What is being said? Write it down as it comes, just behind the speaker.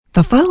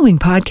The following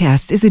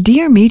podcast is a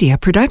Dear Media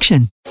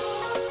production.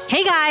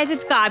 Hey guys,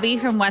 it's Gabi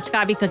from What's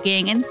Gabi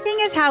Cooking, and seeing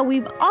as how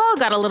we've all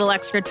got a little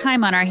extra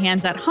time on our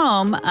hands at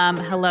home,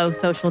 hello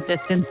social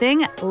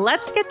distancing,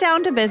 let's get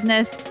down to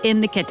business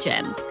in the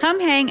kitchen. Come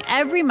hang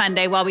every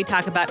Monday while we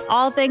talk about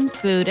all things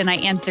food and I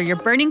answer your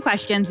burning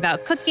questions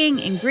about cooking,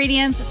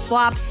 ingredients,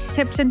 swaps,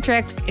 tips and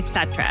tricks,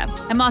 etc.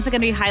 I'm also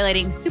going to be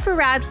highlighting super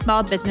rad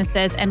small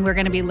businesses, and we're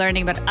going to be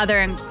learning about other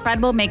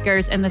incredible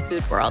makers in the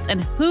food world,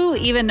 and who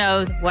even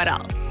knows what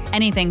else.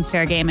 Anything's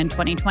fair game in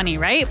 2020,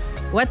 right?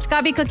 What's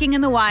Gabi Cooking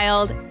in the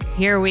Wild?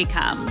 Here we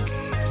come.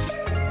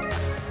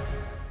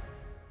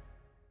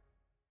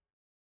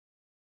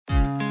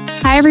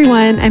 Hi,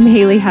 everyone. I'm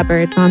Haley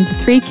Hubbard, mom to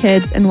 3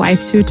 kids and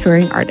wife to a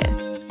touring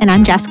artist. And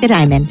I'm Jessica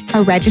Diamond,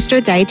 a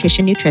registered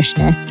dietitian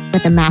nutritionist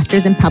with a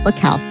master's in public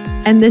health.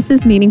 And this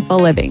is Meaningful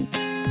Living.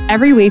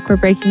 Every week, we're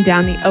breaking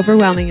down the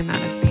overwhelming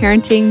amount of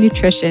parenting,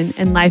 nutrition,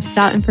 and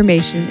lifestyle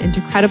information into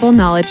credible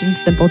knowledge and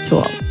simple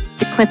tools.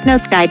 The Cliff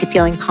Notes Guide to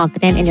Feeling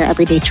Confident in Your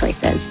Everyday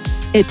Choices.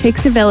 It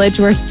takes a village.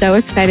 We're so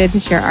excited to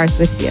share ours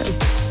with you.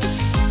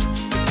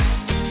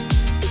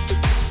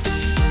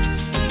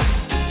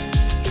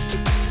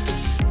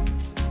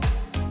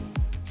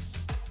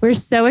 We're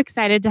so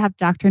excited to have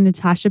Dr.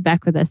 Natasha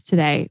Beck with us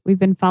today. We've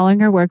been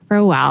following her work for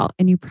a while,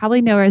 and you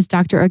probably know her as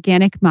Dr.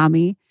 Organic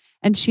Mommy,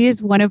 and she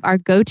is one of our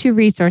go-to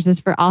resources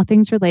for all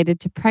things related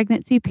to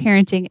pregnancy,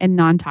 parenting, and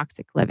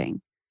non-toxic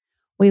living.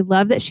 We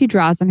love that she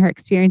draws on her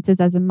experiences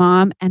as a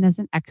mom and as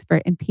an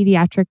expert in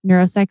pediatric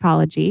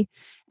neuropsychology,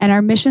 and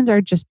our missions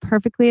are just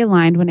perfectly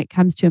aligned when it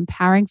comes to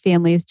empowering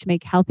families to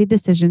make healthy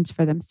decisions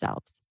for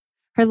themselves.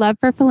 Her love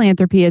for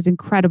philanthropy is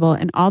incredible,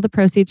 and all the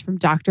proceeds from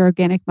Dr.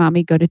 Organic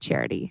Mommy go to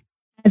charity.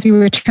 As we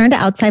return to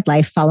outside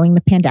life following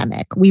the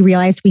pandemic, we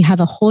realized we have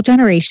a whole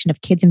generation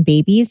of kids and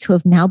babies who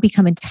have now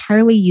become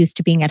entirely used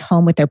to being at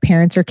home with their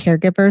parents or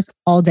caregivers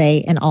all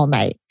day and all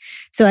night.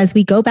 So as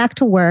we go back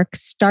to work,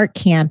 start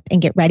camp,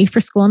 and get ready for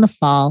school in the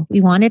fall,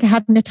 we wanted to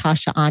have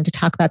Natasha on to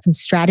talk about some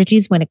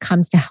strategies when it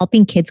comes to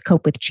helping kids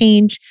cope with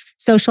change,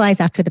 socialize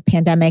after the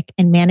pandemic,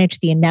 and manage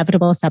the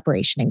inevitable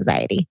separation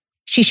anxiety.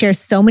 She shares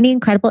so many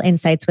incredible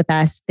insights with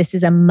us. This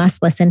is a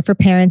must listen for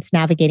parents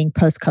navigating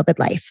post-COVID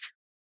life.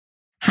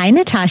 Hi,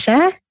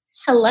 Natasha.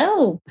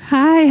 Hello.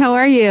 Hi, how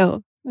are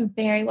you?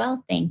 Very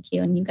well, thank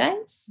you. And you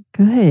guys?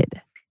 Good.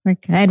 We're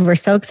good. We're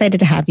so excited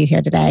to have you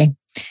here today.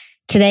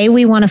 Today,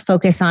 we want to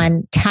focus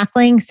on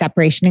tackling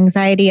separation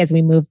anxiety as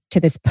we move to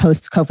this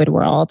post-COVID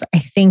world. I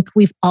think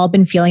we've all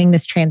been feeling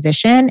this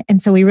transition.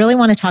 And so we really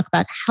want to talk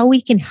about how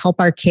we can help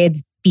our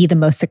kids be the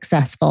most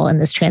successful in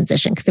this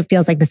transition, because it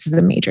feels like this is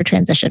a major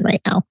transition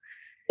right now.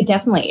 It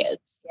definitely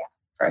is. Yeah.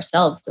 For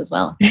ourselves as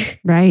well.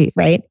 Right.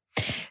 Right.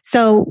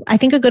 So I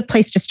think a good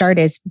place to start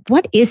is,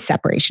 what is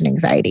separation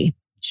anxiety?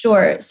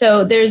 Sure.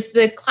 So there's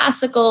the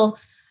classical,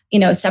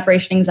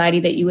 separation anxiety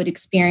that you would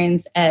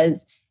experience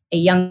as a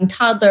young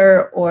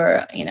toddler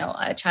or,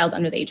 a child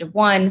under the age of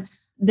 1,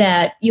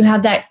 that you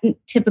have that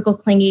typical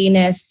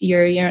clinginess.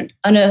 You're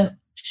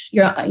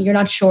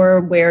not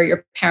sure where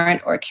your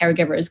parent or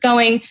caregiver is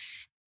going.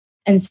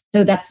 And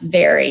so that's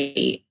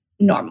very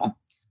normal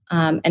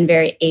and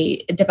very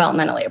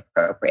developmentally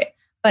appropriate.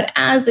 But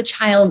as the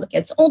child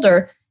gets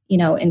older,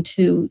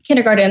 into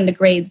kindergarten, the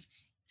grades,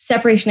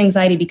 separation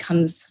anxiety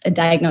becomes a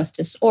diagnosed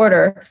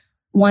disorder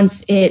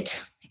once it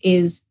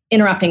is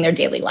interrupting their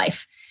daily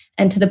life,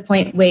 and to the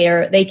point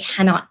where they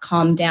cannot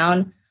calm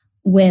down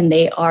when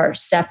they are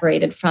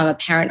separated from a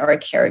parent or a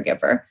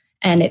caregiver,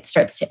 and it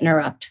starts to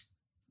interrupt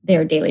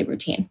their daily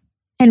routine.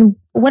 And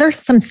what are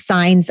some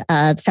signs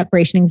of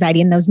separation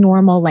anxiety in those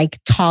normal, like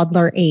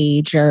toddler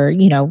age or,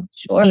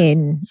 Sure.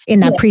 in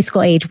that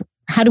preschool age?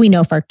 How do we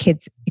know if our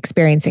kids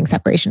experiencing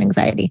separation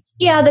anxiety?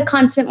 Yeah, the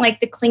constant,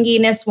 the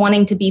clinginess,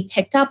 wanting to be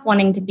picked up,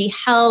 wanting to be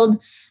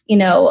held,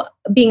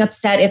 being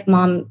upset if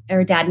mom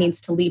or dad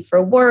needs to leave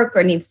for work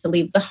or needs to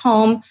leave the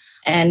home,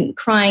 and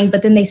crying,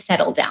 but then they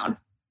settle down.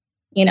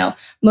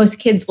 Most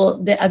kids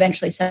will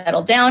eventually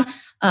settle down,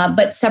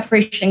 but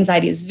separation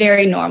anxiety is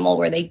very normal,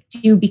 where they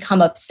do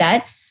become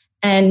upset,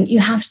 and you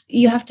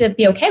have to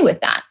be okay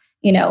with that.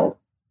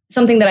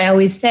 Something that I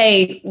always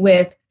say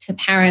to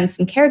parents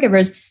and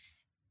caregivers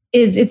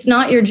is, it's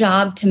not your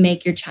job to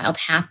make your child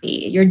happy.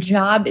 Your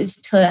job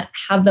is to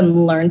have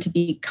them learn to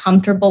be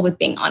comfortable with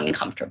being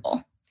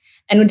uncomfortable.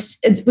 And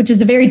which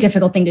is a very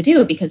difficult thing to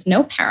do, because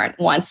no parent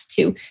wants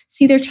to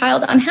see their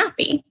child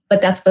unhappy,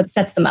 but that's what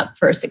sets them up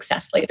for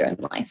success later in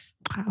life.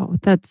 Wow,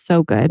 that's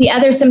so good. The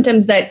other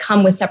symptoms that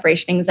come with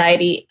separation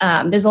anxiety,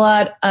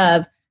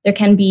 there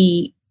can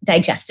be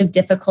digestive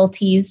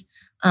difficulties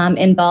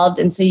involved.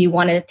 And so you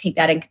want to take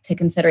that into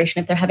consideration.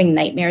 If they're having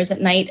nightmares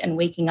at night and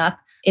waking up,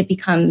 it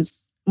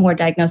becomes more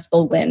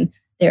diagnosable when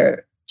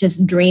they're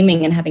just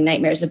dreaming and having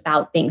nightmares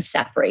about being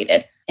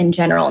separated in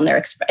general, and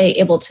they're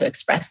able to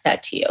express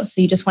that to you.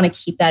 So you just want to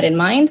keep that in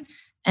mind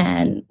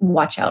and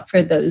watch out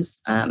for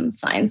those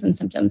signs and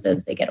symptoms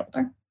as they get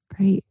older.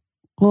 Great.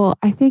 Well,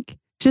 I think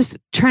just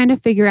trying to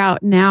figure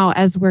out now,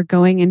 as we're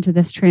going into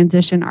this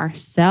transition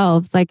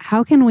ourselves,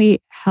 how can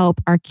we help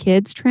our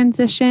kids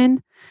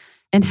transition?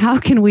 And how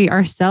can we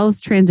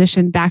ourselves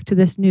transition back to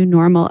this new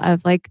normal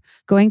of like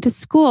going to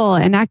school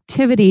and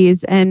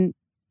activities, and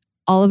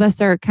all of us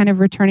are kind of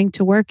returning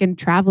to work and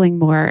traveling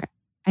more.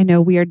 I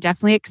know we are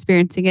definitely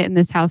experiencing it in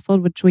this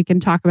household, which we can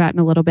talk about in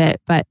a little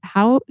bit, but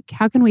how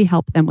can we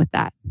help them with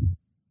that?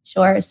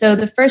 Sure. So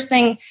the first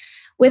thing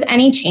with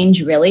any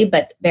change really,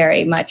 but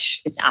very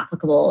much it's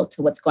applicable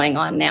to what's going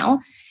on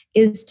now,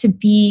 is to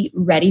be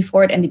ready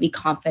for it and to be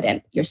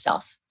confident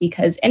yourself.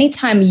 Because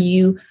anytime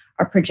you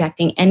are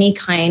projecting any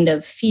kind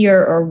of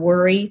fear or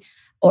worry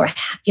or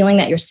feeling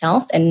that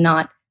yourself and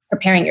not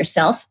preparing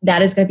yourself,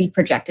 that is going to be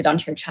projected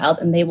onto your child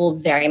and they will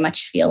very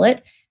much feel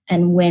it.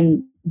 And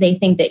when they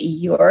think that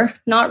you're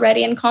not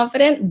ready and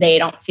confident, they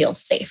don't feel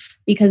safe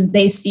because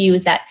they see you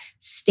as that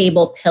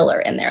stable pillar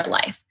in their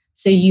life.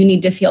 So you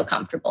need to feel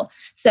comfortable.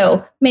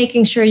 So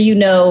making sure you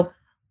know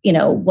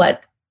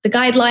what the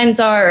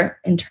guidelines are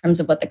in terms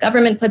of what the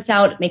government puts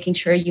out, making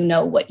sure you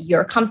know what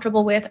you're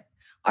comfortable with.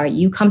 Are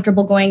you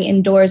comfortable going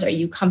indoors? Are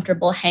you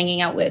comfortable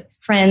hanging out with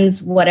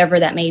friends, whatever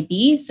that may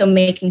be? So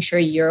making sure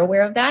you're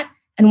aware of that.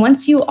 And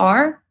once you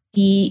are,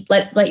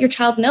 let your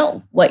child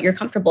know what you're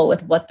comfortable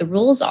with, what the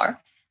rules are,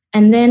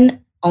 and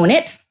then own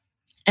it.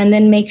 And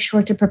then make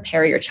sure to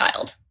prepare your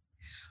child.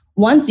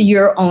 Once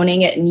you're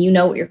owning it and you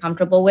know what you're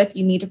comfortable with,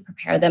 you need to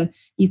prepare them.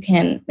 You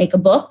can make a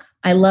book.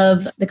 I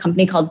love the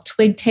company called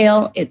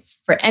Twigtail.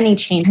 It's for any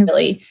change,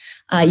 really.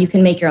 You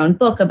can make your own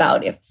book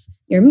about if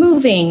you're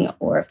moving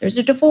or if there's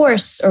a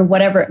divorce or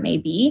whatever it may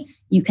be.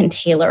 You can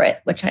tailor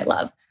it, which I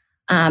love.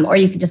 Or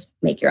you can just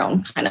make your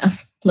own kind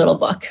of little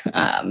book.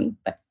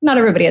 But not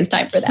everybody has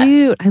time for that.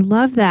 Cute. I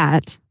love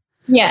that.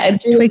 Yeah,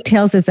 it's really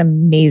Twigtails is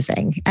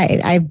amazing.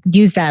 I've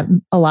used that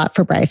a lot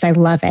for Bryce. I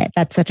love it.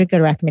 That's such a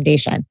good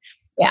recommendation.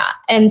 Yeah.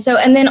 And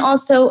then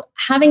also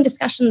having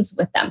discussions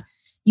with them.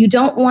 You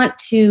don't want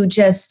to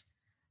just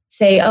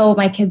say, oh,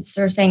 my kids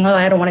are saying, oh,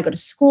 I don't want to go to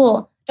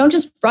school. Don't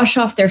just brush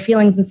off their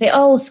feelings and say,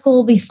 oh, school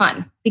will be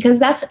fun, because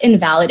that's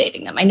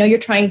invalidating them. I know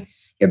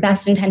your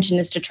best intention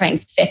is to try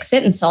and fix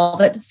it and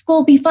solve it. School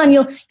will be fun.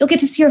 You'll get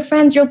to see your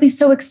friends. You'll be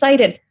so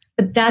excited.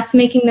 But that's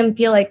making them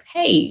feel like,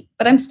 hey,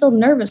 but I'm still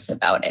nervous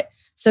about it.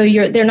 So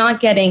they're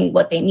not getting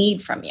what they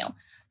need from you.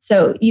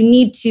 So you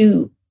need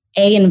to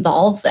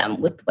involve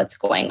them with what's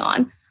going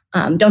on.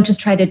 Don't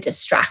just try to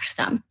distract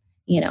them,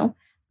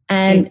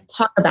 and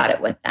talk about it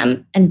with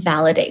them and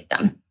validate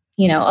them.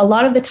 A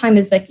lot of the time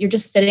is like you're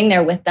just sitting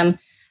there with them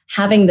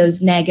having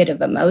those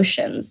negative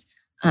emotions,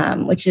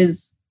 which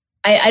is,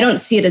 I don't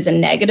see it as a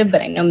negative,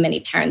 but I know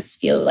many parents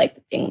feel like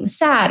being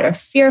sad or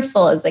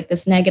fearful is like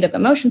this negative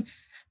emotion.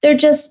 They're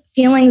just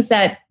feelings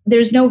that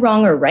there's no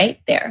wrong or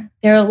right there.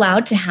 They're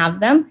allowed to have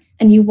them,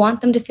 and you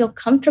want them to feel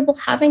comfortable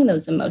having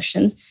those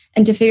emotions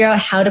and to figure out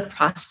how to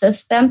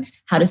process them,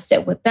 how to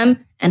sit with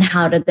them, and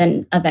how to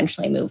then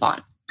eventually move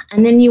on.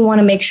 And then you want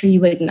to make sure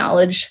you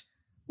acknowledge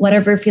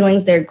whatever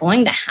feelings they're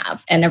going to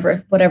have and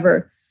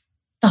whatever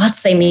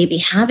thoughts they may be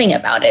having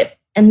about it.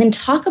 And then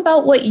talk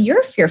about what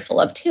you're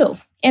fearful of too,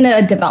 in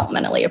a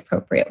developmentally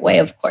appropriate way,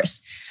 of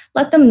course.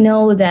 Let them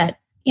know that,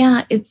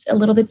 yeah, it's a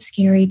little bit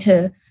scary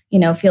to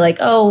feel like,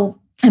 oh,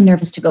 I'm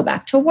nervous to go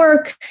back to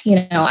work.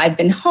 I've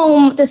been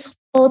home this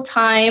whole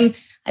time.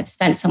 I've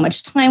spent so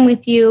much time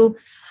with you,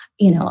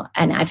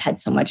 and I've had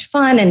so much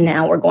fun. And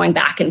now we're going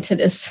back into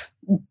this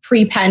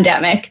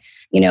pre-pandemic,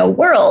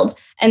 world.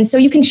 And so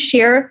you can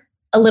share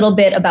a little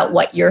bit about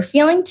what you're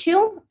feeling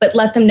too, but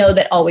let them know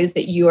that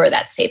you are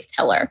that safe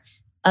pillar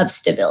of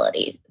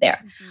stability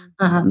there.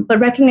 Mm-hmm. But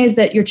recognize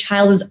that your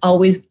child is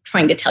always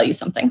trying to tell you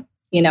something,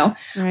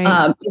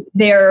 Right. If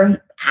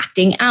they're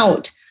acting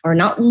out or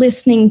not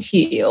listening to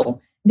you,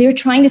 they're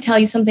trying to tell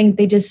you something.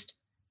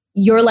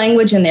 Your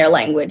language and their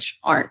language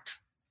aren't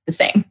the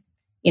same,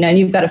 and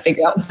you've got to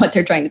figure out what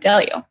they're trying to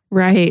tell you.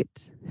 Right.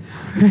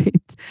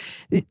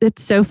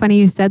 It's so funny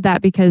you said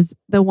that, because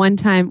the one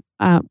time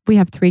we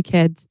have 3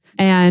 kids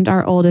and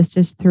our oldest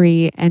is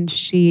 3, and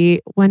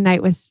she one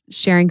night was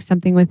sharing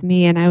something with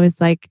me, and I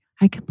was like,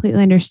 I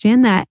completely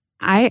understand that.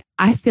 I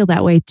feel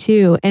that way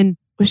too. And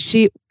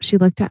she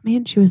looked at me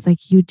and she was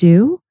like, you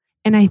do?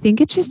 And I think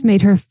it just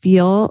made her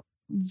feel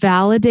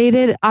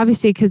validated,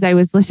 obviously, because I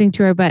was listening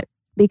to her, but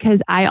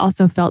because I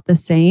also felt the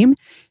same.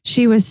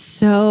 She was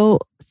so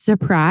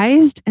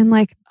surprised and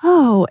like,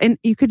 oh, and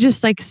you could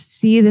just like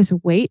see this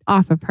weight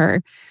off of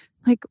her.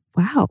 Like,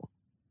 wow,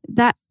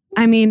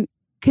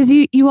 because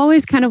you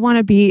always kind of want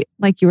to be,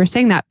 like you were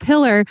saying, that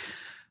pillar,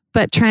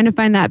 but trying to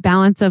find that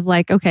balance of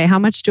like, okay, how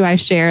much do I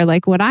share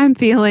like what I'm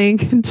feeling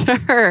to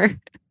her?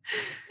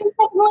 There's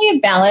definitely a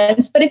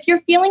balance, but if you're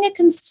feeling a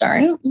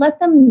concern, let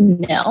them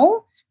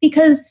know,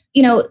 because,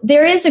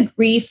 there is a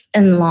grief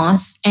and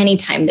loss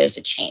anytime there's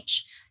a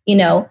change.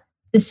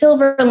 The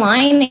silver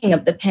lining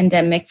of the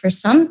pandemic for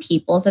some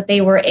people is that they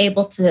were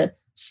able to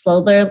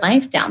slow their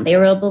life down. They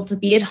were able to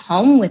be at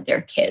home with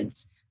their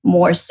kids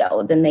more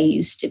so than they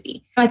used to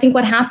be. I think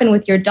what happened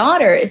with your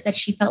daughter is that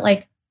she felt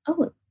like,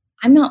 oh,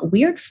 I'm not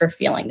weird for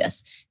feeling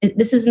this.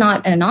 This is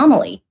not an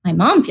anomaly. My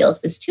mom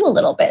feels this too a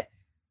little bit.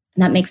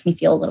 And that makes me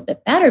feel a little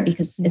bit better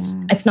because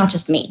it's not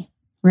just me.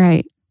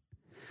 Right.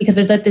 because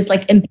there's this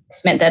like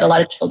embarrassment that a lot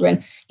of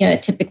children,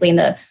 typically in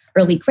the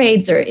early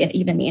grades or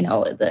even,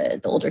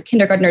 the older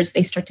kindergartners,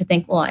 they start to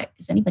think, well,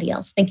 is anybody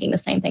else thinking the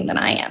same thing that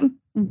I am?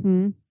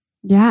 Mm-hmm.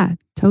 Yeah,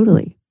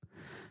 totally.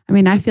 I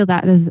mean, I feel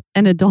that as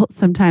an adult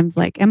sometimes,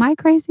 like, am I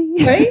crazy?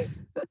 Right?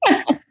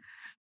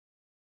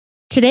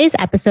 Today's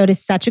episode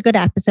is such a good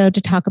episode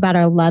to talk about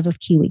our love of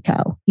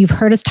KiwiCo. You've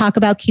heard us talk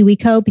about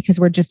KiwiCo because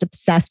we're just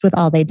obsessed with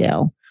all they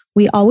do.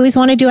 We always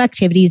want to do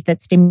activities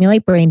that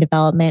stimulate brain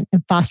development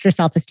and foster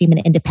self-esteem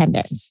and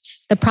independence.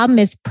 The problem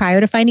is, prior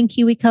to finding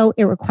KiwiCo,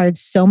 it required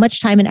so much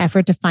time and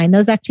effort to find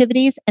those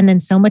activities and then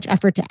so much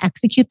effort to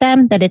execute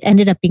them that it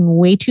ended up being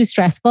way too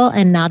stressful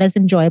and not as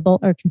enjoyable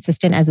or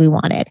consistent as we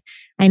wanted.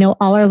 I know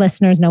all our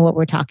listeners know what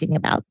we're talking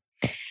about.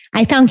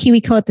 I found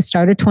KiwiCo at the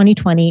start of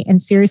 2020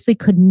 and seriously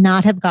could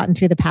not have gotten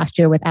through the past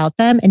year without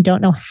them and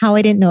don't know how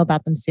I didn't know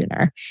about them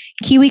sooner.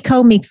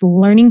 KiwiCo makes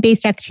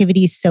learning-based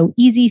activities so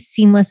easy,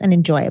 seamless, and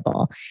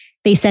enjoyable.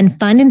 They send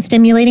fun and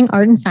stimulating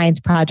art and science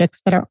projects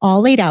that are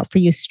all laid out for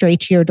you straight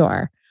to your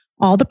door.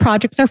 All the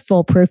projects are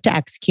foolproof to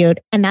execute,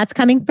 and that's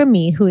coming from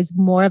me, who is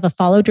more of a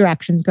follow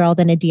directions girl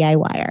than a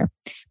DIYer.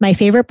 My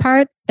favorite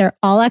part, they're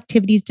all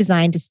activities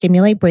designed to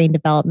stimulate brain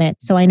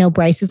development, so I know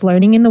Bryce is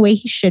learning in the way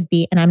he should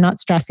be, and I'm not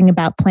stressing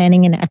about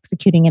planning and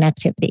executing an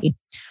activity.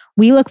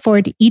 We look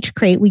forward to each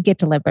crate we get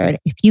delivered.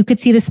 If you could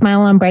see the smile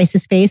on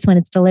Bryce's face when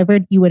it's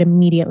delivered, you would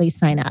immediately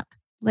sign up.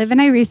 Liv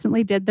and I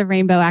recently did the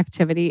rainbow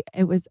activity.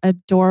 It was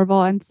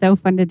adorable and so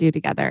fun to do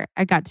together.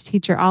 I got to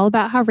teach her all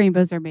about how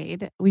rainbows are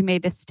made. We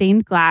made a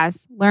stained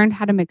glass, learned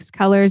how to mix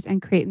colors and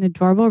create an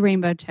adorable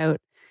rainbow tote,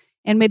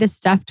 and made a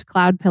stuffed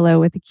cloud pillow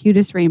with the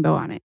cutest rainbow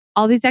on it.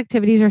 All these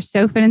activities are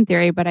so fun in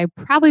theory, but I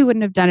probably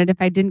wouldn't have done it if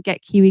I didn't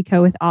get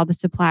KiwiCo with all the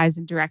supplies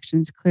and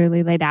directions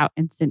clearly laid out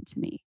and sent to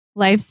me.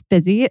 Life's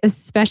busy,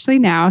 especially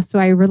now, so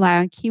I rely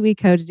on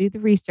KiwiCo to do the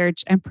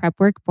research and prep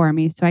work for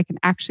me so I can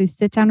actually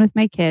sit down with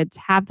my kids,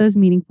 have those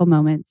meaningful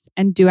moments,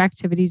 and do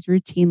activities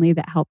routinely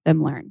that help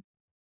them learn.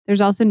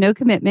 There's also no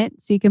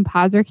commitment, so you can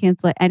pause or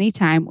cancel at any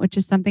time, which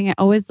is something I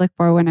always look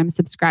for when I'm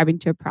subscribing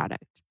to a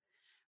product.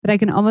 But I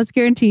can almost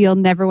guarantee you'll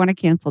never want to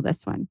cancel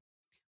this one.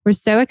 We're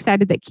so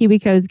excited that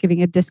KiwiCo is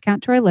giving a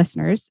discount to our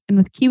listeners, and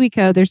with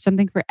KiwiCo, there's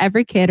something for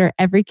every kid or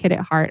every kid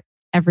at heart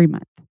every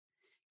month.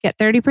 Get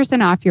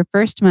 30% off your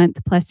first month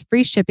plus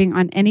free shipping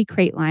on any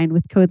crate line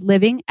with code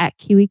LIVING at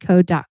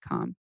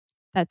kiwico.com.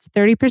 That's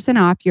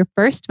 30% off your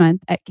first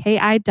month at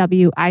kiwico.com,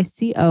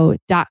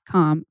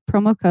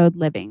 promo code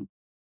LIVING.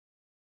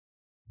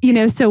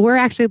 So we're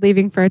actually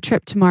leaving for a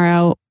trip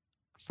tomorrow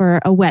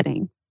for a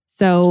wedding.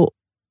 So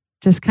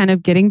just kind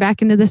of getting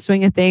back into the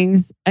swing of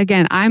things.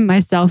 Again, I'm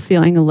myself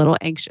feeling a little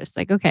anxious.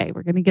 Like, okay,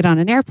 we're going to get on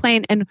an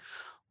airplane, and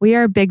we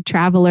are big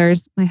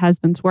travelers. My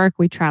husband's work,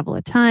 we travel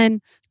a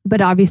ton. But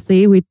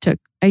obviously we took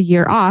a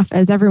year off,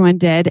 as everyone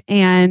did.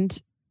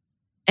 And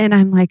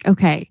I'm like,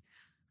 okay,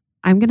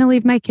 I'm going to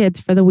leave my kids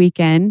for the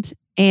weekend.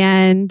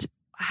 And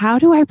how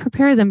do I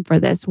prepare them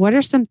for this? What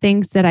are some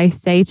things that I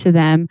say to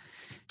them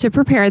to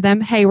prepare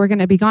them? Hey, we're going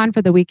to be gone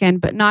for the weekend,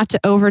 but not to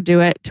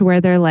overdo it to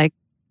where they're like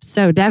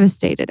so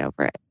devastated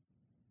over it.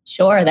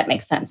 Sure, that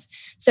makes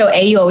sense. So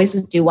you always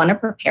do want to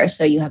prepare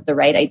so you have the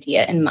right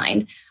idea in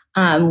mind.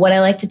 What I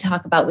like to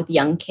talk about with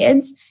young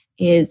kids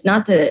is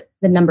not the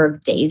number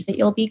of days that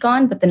you'll be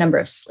gone, but the number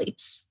of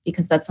sleeps,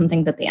 because that's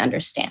something that they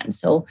understand.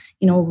 So,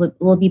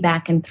 we'll be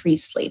back in 3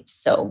 sleeps.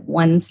 So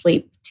 1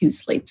 sleep, 2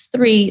 sleeps,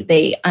 3,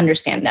 they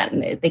understand that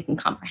and they can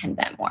comprehend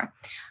that more.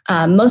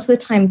 Most of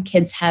the time,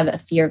 kids have a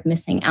fear of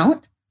missing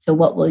out. So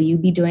what will you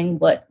be doing?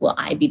 What will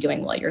I be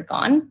doing while you're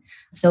gone?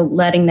 So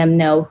letting them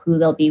know who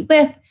they'll be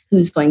with,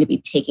 who's going to be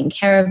taking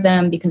care of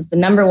them, because the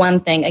number one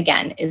thing,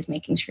 again, is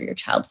making sure your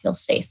child feels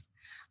safe.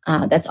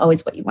 That's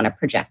always what you want to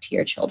project to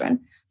your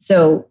children.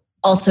 So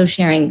also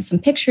sharing some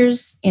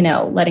pictures,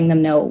 letting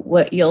them know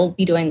what you'll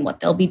be doing,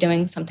 what they'll be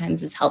doing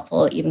sometimes is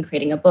helpful, even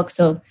creating a book.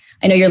 So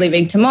I know you're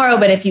leaving tomorrow,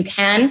 but if you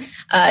can,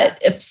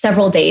 if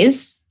several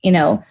days,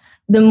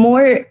 the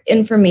more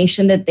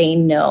information that they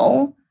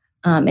know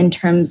in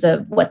terms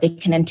of what they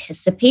can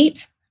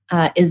anticipate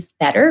is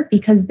better,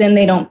 because then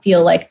they don't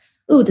feel like,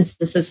 ooh,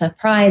 this is a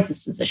surprise,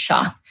 this is a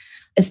shock.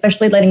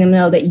 Especially letting them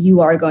know that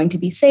you are going to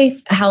be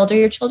safe. How old are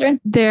your children?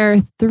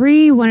 They're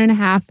 3,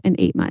 1.5, and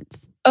 8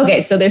 months.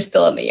 Okay, so they're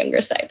still on the younger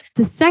side.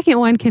 The second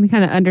one can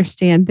kind of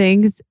understand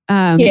things.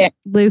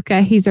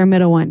 Luca, he's our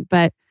middle one,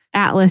 but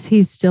Atlas,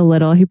 he's still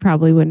little. He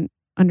probably wouldn't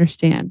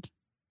understand.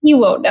 You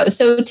won't know.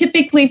 So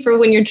typically for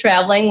when you're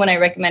traveling, when I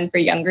recommend for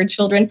younger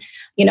children,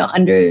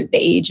 under the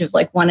age of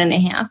like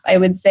 1.5, I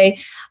would say,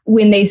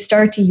 when they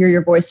start to hear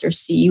your voice or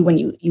see you when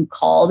you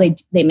call,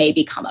 they may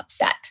become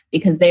upset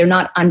because they're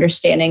not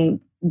understanding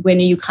when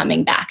are you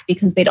coming back,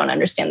 because they don't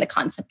understand the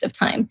concept of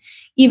time.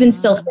 Even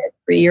still for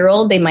a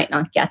 3-year-old, they might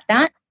not get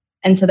that.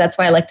 And so that's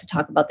why I like to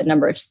talk about the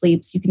number of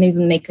sleeps. You can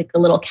even make like a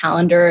little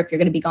calendar. If you're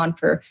going to be gone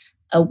for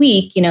a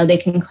week, they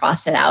can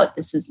cross it out.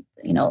 This is,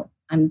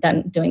 I'm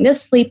done doing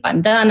this sleep.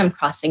 I'm done. I'm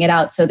crossing it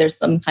out. So there's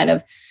some kind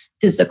of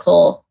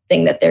physical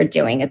thing that they're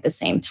doing at the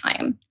same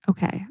time.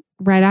 Okay.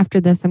 Right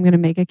after this, I'm going to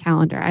make a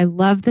calendar. I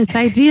love this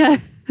idea.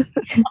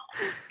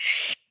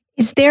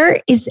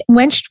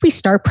 When should we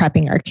start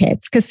prepping our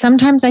kids? Because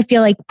sometimes I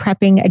feel like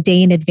prepping a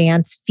day in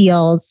advance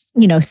feels,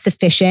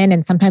 sufficient.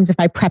 And sometimes if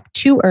I prep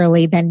too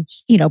early, then,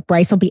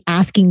 Bryce will be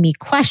asking me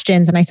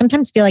questions. And I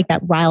sometimes feel like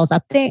that riles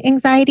up the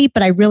anxiety,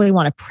 but I really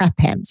want to prep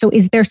him. So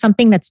is there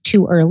something that's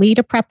too early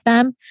to prep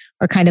them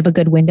or kind of a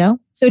good window?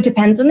 So it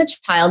depends on the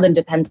child and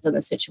depends on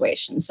the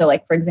situation. So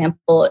like, for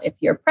example, if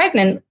you're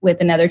pregnant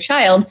with another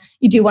child,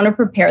 you do want to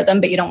prepare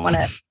them, but you don't want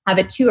to have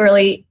it too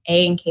early,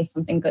 A, in case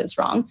something goes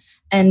wrong,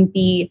 and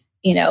B,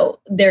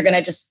 they're going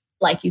to just,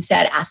 like you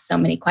said, ask so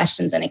many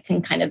questions and it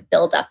can kind of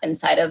build up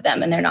inside of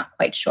them and they're not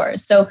quite sure.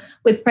 So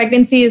with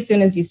pregnancy, as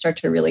soon as you start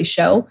to really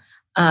show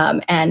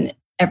and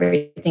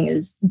everything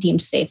is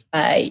deemed safe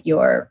by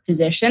your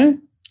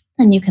physician,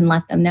 then you can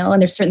let them know. And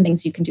there's certain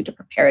things you can do to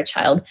prepare a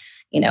child,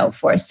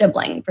 for a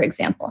sibling, for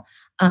example.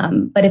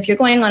 But if you're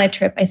going on a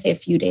trip, I say a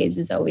few days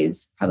is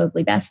always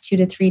probably best, 2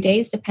 to 3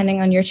 days,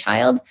 depending on your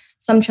child.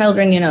 Some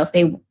children, if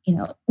they,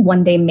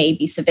 one day may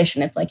be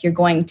sufficient. If like you're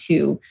going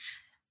to,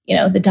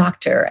 the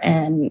doctor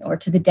or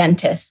to the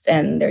dentist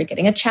and they're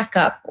getting a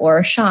checkup or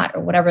a shot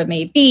or whatever it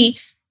may be,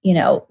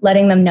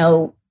 letting them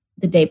know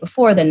the day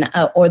before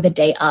or the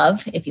day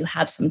of, if you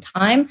have some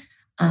time,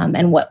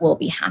 and what will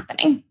be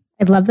happening.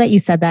 I love that you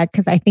said that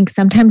because I think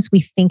sometimes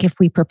we think if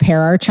we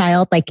prepare our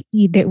child, like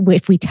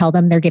if we tell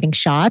them they're getting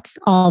shots,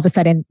 all of a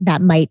sudden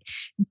that might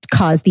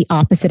cause the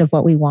opposite of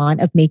what we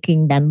want, of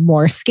making them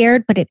more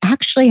scared. But it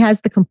actually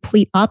has the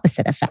complete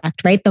opposite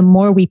effect, right? The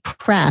more we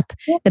prep,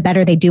 the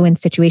better they do in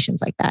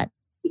situations like that.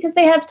 Because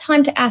they have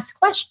time to ask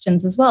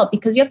questions as well,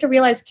 because you have to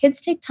realize kids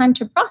take time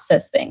to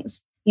process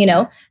things.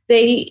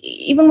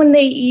 Even when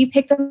you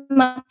pick them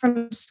up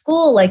from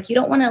school, like you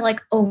don't want to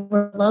like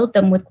overload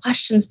them with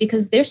questions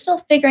because they're still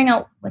figuring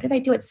out, what did I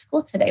do at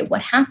school today?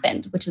 What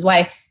happened? Which is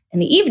why in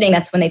the evening,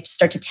 that's when they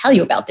start to tell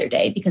you about their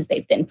day because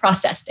they've then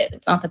processed it.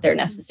 It's not that they're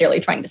necessarily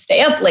trying to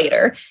stay up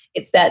later.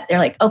 It's that they're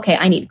like, okay,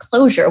 I need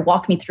closure.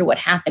 Walk me through what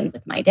happened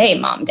with my day,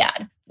 mom,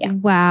 dad. Yeah.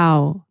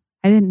 Wow.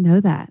 I didn't know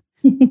that.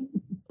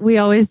 We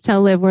always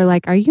tell Liv, we're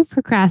like, are you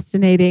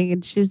procrastinating?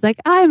 And she's like,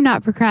 I'm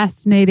not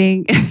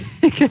procrastinating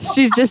because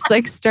she just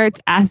like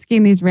starts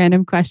asking these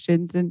random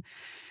questions. And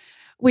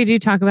we do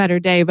talk about her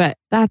day, but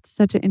that's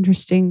such an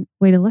interesting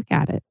way to look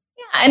at it.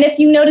 Yeah. And if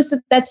you notice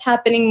that that's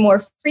happening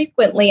more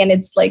frequently and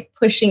it's like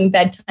pushing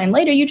bedtime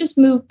later, you just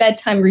move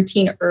bedtime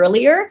routine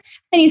earlier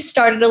and you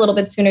start it a little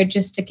bit sooner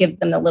just to give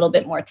them a little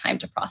bit more time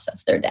to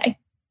process their day.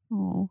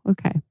 Oh,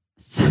 okay.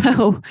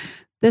 So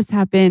this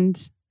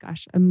happened,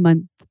 a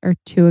month or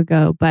 2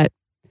 ago, but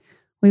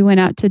we went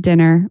out to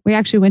dinner. We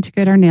actually went to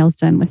get our nails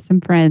done with some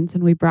friends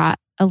and we brought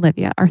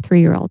Olivia, our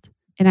 3-year-old.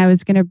 And I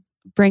was going to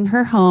bring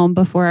her home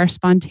before our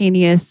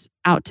spontaneous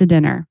out to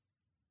dinner.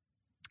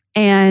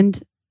 And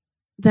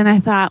then I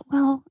thought,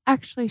 well,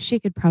 actually, she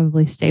could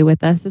probably stay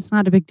with us. It's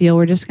not a big deal.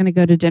 We're just going to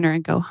go to dinner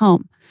and go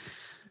home.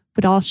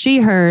 But all she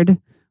heard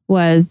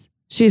was,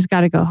 she's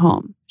got to go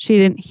home. She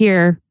didn't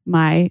hear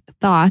my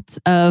thoughts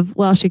of,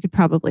 well, she could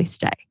probably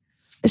stay.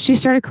 She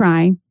started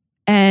crying.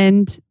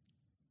 And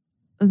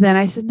then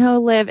I said, no,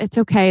 Liv, it's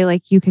okay.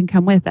 Like, you can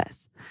come with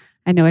us.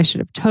 I know I should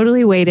have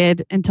totally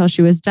waited until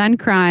she was done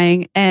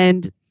crying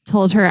and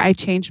told her I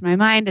changed my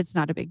mind. It's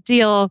not a big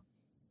deal.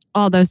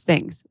 All those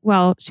things.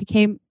 Well,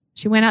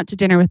 she went out to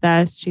dinner with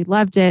us. She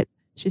loved it.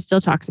 She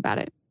still talks about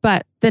it.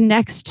 But the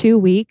next 2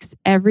 weeks,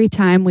 every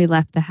time we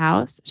left the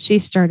house, she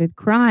started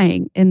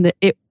crying. And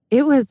it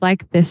was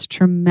like this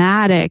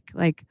traumatic,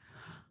 like,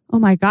 oh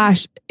my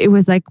gosh, it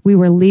was like we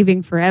were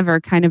leaving forever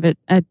kind of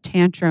a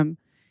tantrum.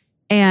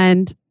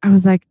 And I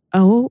was like,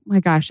 oh my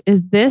gosh,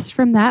 is this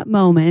from that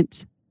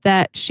moment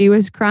that she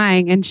was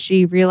crying and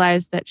she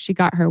realized that she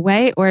got her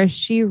way? Or is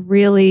she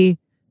really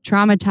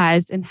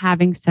traumatized and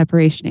having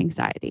separation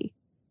anxiety?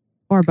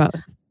 Or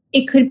both?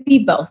 It could be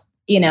both.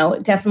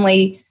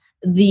 Definitely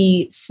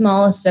the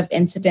smallest of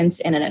incidents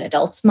in an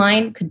adult's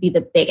mind could be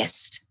the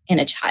biggest in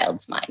a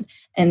child's mind.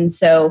 And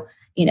so,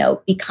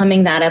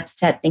 becoming that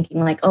upset, thinking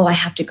like, oh, I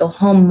have to go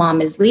home. Mom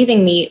is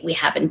leaving me. We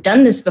haven't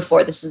done this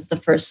before. This is the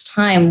first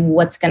time.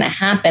 What's going to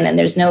happen? And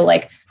there's no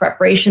like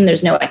preparation.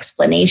 There's no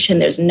explanation.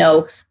 There's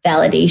no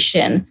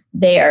validation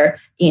there.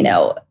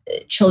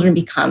 Children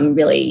become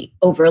really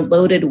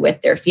overloaded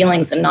with their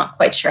feelings and not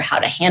quite sure how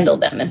to handle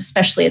them. And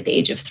especially at the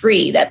age of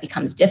 3, that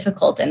becomes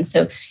difficult. And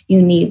so you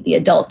need the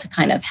adult to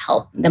kind of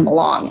help them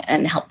along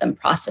and help them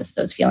process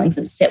those feelings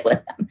and sit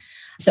with them.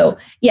 So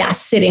yeah,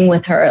 sitting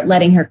with her,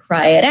 letting her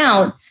cry it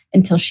out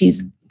until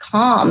she's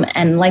calm.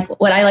 And like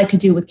what I like to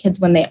do with kids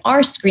when they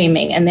are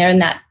screaming and they're in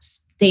that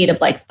state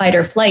of like fight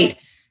or flight,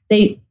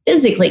 they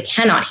physically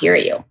cannot hear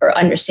you or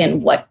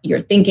understand what you're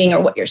thinking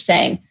or what you're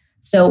saying.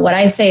 So what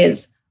I say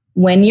is,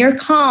 when you're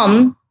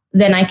calm,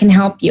 then I can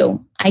help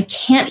you. I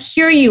can't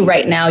hear you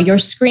right now. You're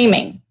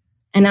screaming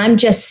and I'm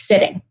just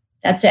sitting.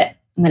 That's it.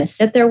 I'm going to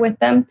sit there with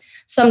them.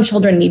 Some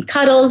children need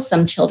cuddles.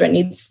 Some children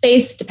need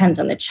space. Depends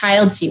on the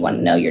child. So you want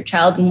to know your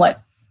child and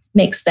what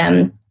makes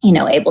them,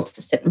 able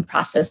to sit and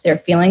process their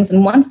feelings.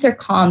 And once they're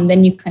calm,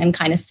 then you can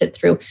kind of sit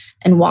through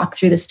and walk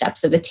through the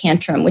steps of a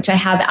tantrum, which I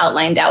have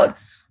outlined out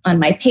on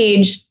my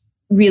page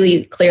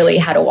really clearly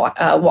how to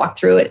walk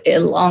through it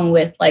along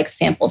with like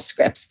sample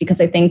scripts,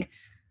 because I think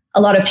a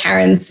lot of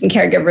parents and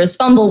caregivers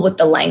fumble with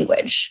the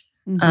language.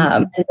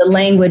 And the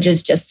language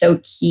is just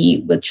so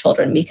key with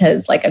children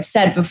because, like I've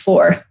said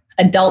before,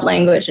 adult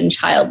language and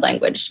child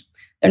language,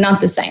 they're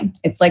not the same.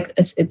 It's like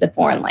it's a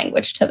foreign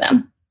language to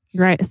them.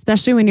 Right.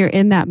 Especially when you're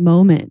in that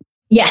moment.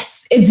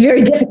 Yes. It's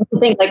very difficult to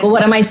think like, well,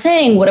 what am I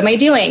saying? What am I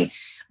doing?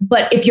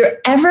 But if you're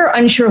ever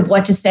unsure of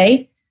what to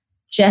say,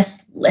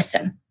 just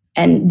listen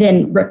and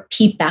then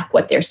repeat back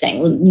what they're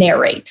saying,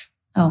 narrate.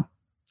 Oh,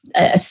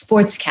 a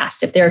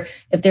sportscast.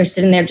 If they're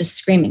sitting there just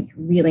screaming,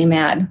 really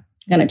mad, I'm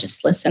going to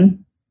just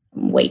listen,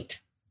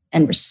 wait,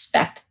 and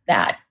respect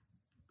that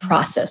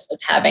process of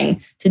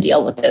having to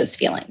deal with those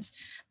feelings.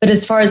 But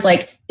as far as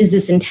like, is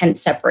this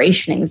intense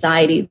separation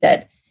anxiety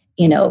that,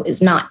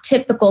 is not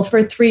typical for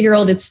a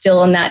 3-year-old, it's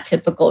still in that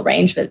typical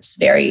range, but it's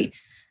very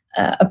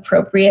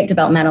appropriate,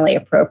 developmentally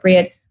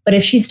appropriate. But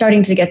if she's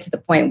starting to get to the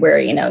point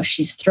where,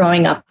 she's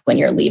throwing up when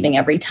you're leaving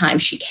every time,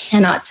 she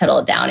cannot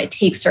settle down. It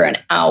takes her an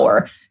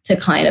hour to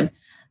kind of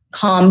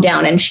calm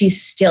down and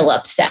she's still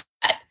upset.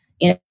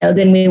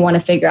 Then we want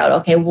to figure out,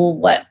 okay, well,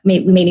 we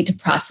may need to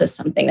process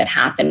something that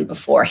happened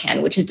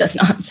beforehand, which it does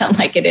not sound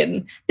like it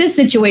in this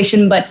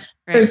situation, but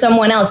for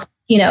someone else,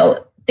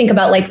 think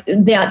about like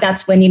that.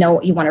 That's when, you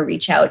want to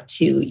reach out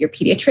to your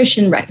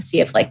pediatrician,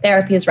 see if like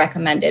therapy is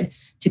recommended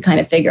to kind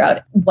of figure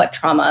out what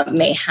trauma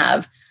may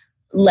have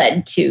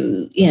led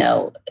to,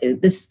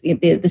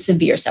 the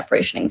severe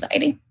separation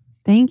anxiety.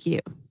 Thank you.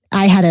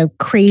 I had a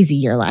crazy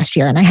year last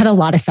year and I had a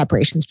lot of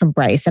separations from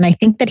Bryce. And I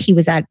think that he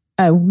was at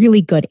a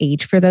really good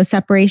age for those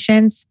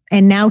separations.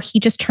 And now he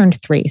just turned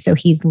 3. So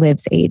he's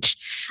Liv's age.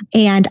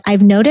 And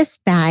I've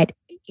noticed that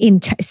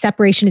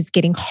separation is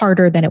getting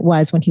harder than it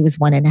was when he was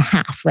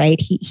 1.5, right?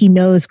 He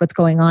knows what's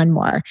going on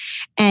more.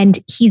 And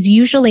he's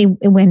usually,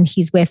 when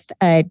he's with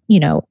a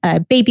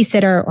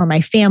babysitter or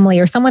my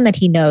family or someone that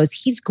he knows,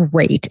 he's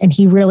great. And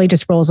he really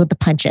just rolls with the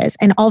punches.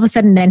 And all of a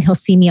sudden, then he'll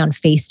see me on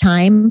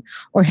FaceTime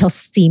or he'll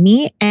see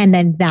me. And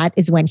then that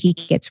is when he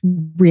gets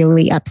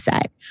really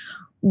upset.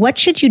 What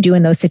should you do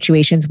in those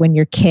situations when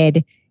your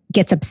kid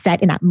gets upset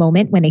in that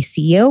moment when they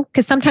see you?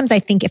 Because sometimes I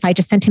think if I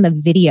just sent him a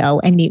video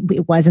and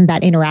it wasn't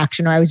that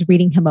interaction, or I was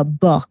reading him a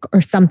book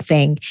or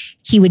something,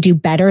 he would do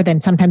better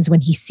than sometimes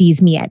when he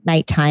sees me at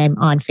nighttime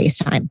on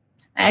FaceTime.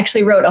 I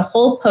actually wrote a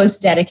whole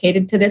post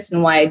dedicated to this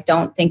and why I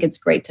don't think it's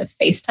great to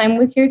FaceTime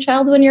with your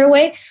child when you're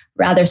away.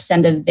 Rather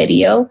send a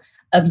video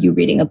of you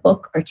reading a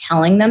book or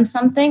telling them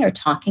something or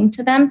talking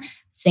to them,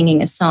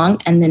 singing a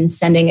song, and then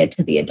sending it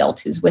to the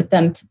adult who's with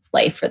them to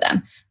play for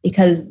them.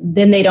 Because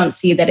then they don't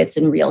see that it's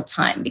in real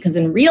time. Because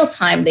in real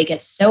time, they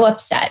get so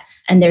upset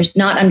and there's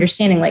not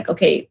understanding like,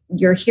 okay,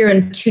 you're here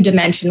in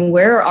 2-dimension.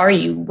 Where are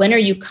you? When are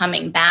you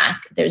coming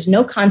back? There's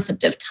no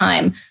concept of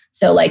time.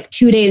 So like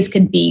 2 days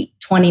could be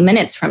 20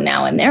 minutes from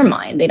now in their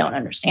mind. They don't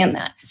understand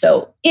that.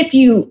 So if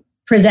you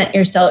present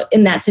yourself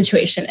in that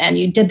situation and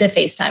you did the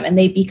FaceTime and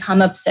they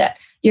become upset,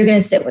 you're going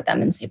to sit with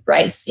them and say,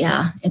 Bryce,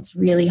 yeah, it's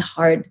really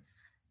hard.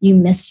 You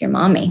miss your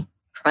mommy.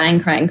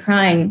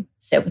 Crying.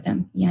 Sit with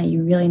them. Yeah,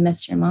 you really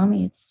miss your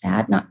mommy. It's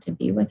sad not to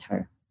be with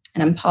her.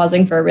 And I'm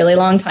pausing for a really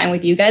long time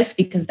with you guys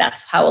because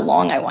that's how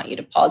long I want you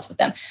to pause with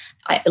them.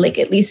 Like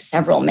at least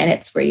several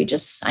minutes where you're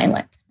just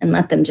silent and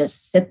let them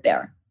just sit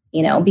there,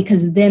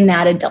 because then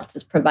that adult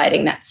is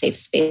providing that safe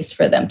space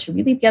for them to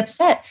really be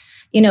upset.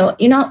 You're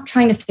not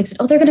trying to fix it.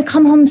 Oh, they're going to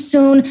come home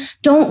soon.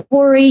 Don't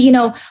worry,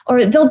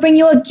 or they'll bring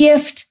you a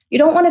gift. You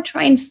don't want to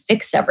try and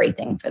fix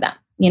everything for them.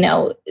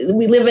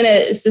 We live in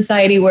a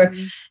society where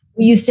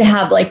we used to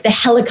have like the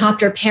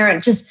helicopter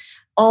parent just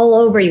all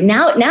over you.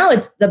 Now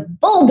it's the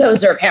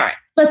bulldozer parent.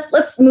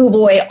 Let's move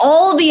away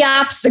all the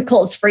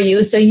obstacles for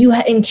you so you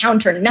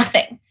encounter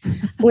nothing.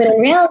 When in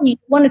reality, you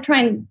want to try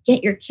and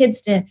get your kids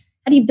to,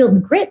 how do you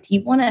build grit?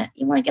 You want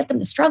to get them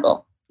to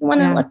struggle. You want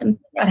to let them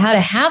figure out how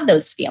to have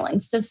those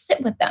feelings. So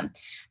sit with them.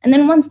 And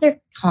then once they're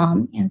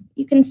calm,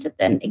 you can sit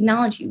there and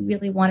acknowledge you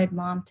really wanted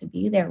mom to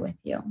be there with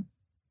you.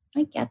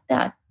 I get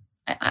that.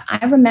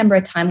 I remember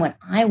a time when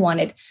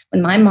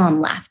my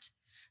mom left,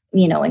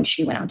 and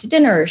she went out to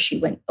dinner or she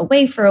went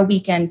away for a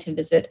weekend to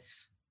visit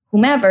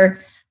whomever,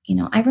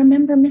 I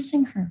remember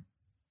missing her.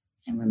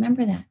 I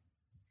remember that.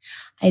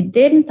 I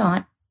then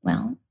thought,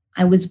 well,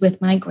 I was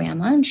with my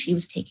grandma and she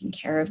was taking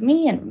care of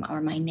me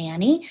or my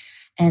nanny.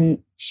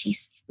 And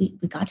we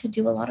got to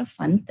do a lot of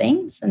fun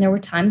things. And there were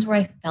times where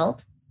I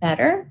felt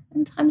better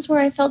and times where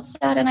I felt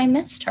sad and I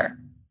missed her.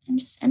 And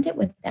just end it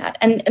with that.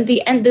 And at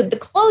the end, the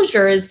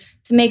closure is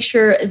to make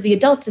sure as the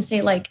adult to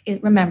say, like,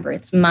 remember,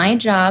 it's my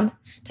job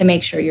to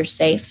make sure you're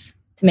safe,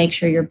 to make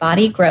sure your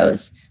body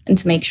grows, and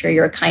to make sure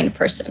you're a kind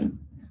person.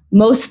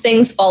 Most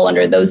things fall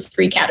under those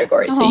 3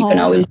 categories. So you can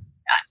always do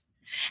that.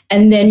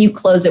 And then you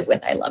close it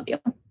with, I love you.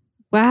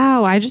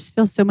 Wow. I just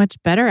feel so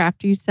much better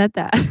after you said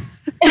that.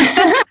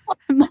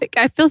 I'm like,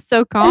 I feel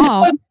so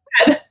calm.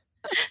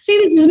 See,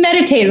 this is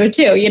meditative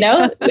too, we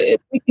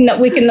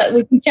can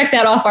check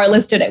that off our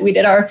list today. We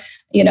did our,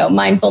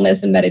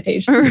 mindfulness and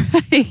meditation.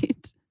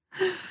 Right.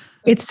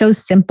 It's so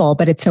simple,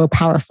 but it's so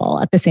powerful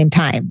at the same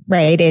time,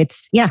 right?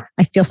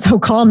 I feel so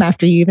calm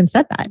after you even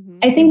said that.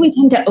 I think we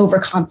tend to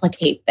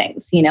overcomplicate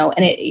things,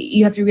 and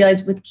you have to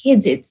realize with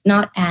kids, it's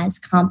not as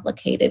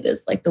complicated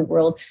as like the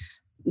world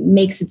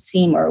makes it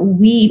seem, or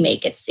we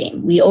make it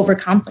seem. We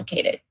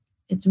overcomplicate it.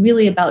 It's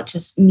really about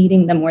just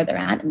meeting them where they're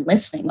at and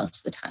listening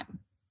most of the time.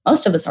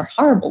 Most of us are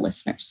horrible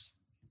listeners.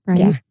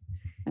 Right.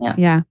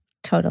 Yeah.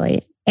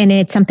 Totally. And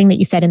it's something that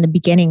you said in the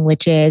beginning,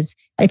 which is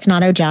it's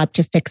not our job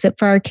to fix it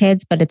for our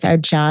kids, but it's our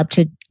job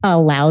to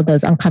allow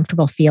those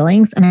uncomfortable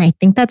feelings. And I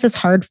think that's as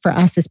hard for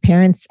us as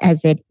parents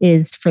as it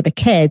is for the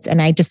kids.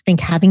 And I just think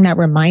having that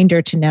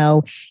reminder to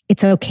know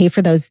it's okay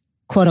for those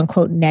quote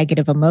unquote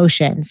negative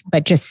emotions,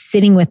 but just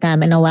sitting with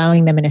them and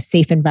allowing them in a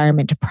safe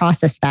environment to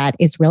process that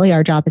is really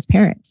our job as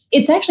parents.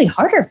 It's actually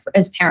harder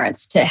as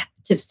parents to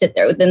sit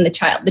there within the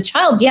child. The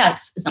child,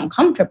 yes, is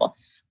uncomfortable.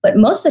 But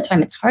most of the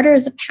time, it's harder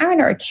as a parent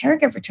or a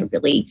caregiver to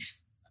really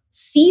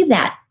see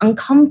that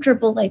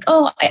uncomfortable, like,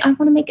 oh, I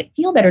want to make it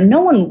feel better.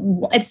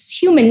 It's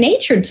human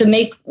nature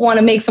to want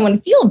to make someone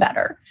feel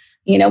better.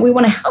 We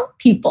want to help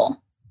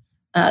people.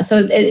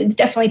 So it's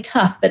definitely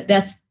tough, but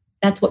that's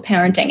what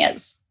parenting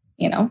is,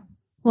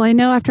 Well, I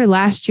know after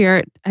last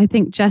year, I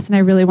think Jess and I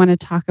really want to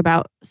talk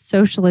about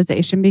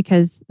socialization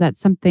because that's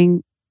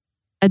something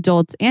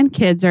adults and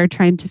kids are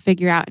trying to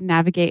figure out and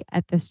navigate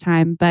at this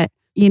time. But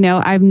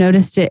I've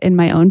noticed it in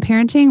my own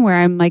parenting where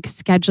I'm like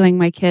scheduling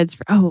my kids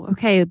for,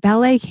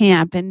 ballet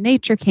camp and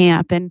nature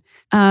camp and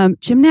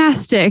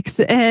gymnastics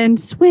and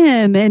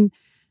swim. And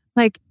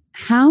like,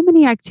 how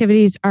many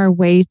activities are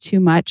way too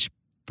much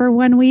for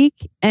 1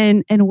 week?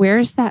 And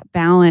where's that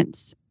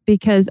balance?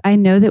 Because I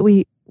know that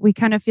we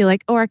kind of feel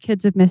like, our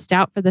kids have missed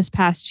out for this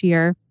past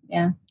year.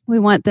 Yeah. We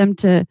want them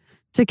to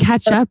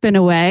catch up in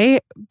a way.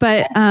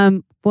 But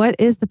what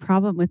is the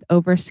problem with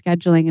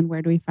overscheduling and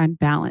where do we find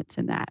balance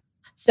in that?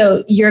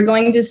 So you're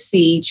going to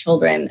see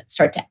children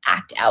start to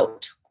act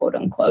out, quote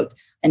unquote,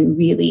 and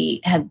really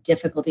have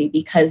difficulty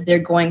because they're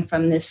going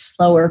from this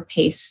slower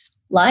pace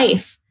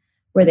life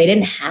where they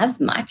didn't have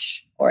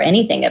much or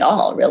anything at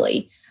all,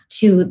 really,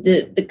 to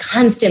the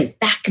constant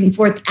back and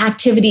forth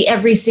activity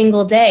every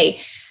single day.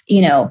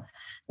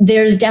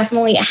 There's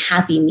definitely a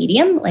happy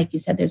medium. Like you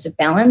said, there's a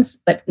balance,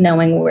 but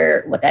knowing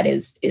what that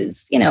is,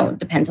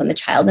 depends on the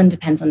child and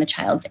depends on the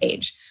child's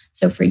age.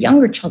 So for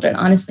younger children,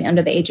 honestly,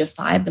 under the age of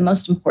 5, the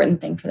most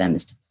important thing for them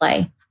is to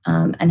play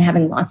and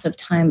having lots of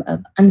time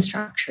of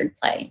unstructured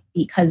play,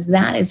 because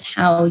that is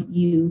how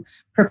you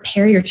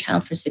prepare your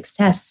child for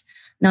success,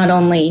 not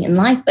only in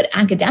life, but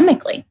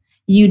academically.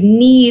 You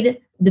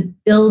need the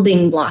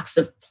building blocks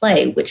of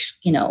play, which,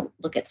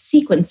 look at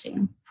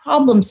sequencing,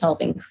 problem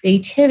solving,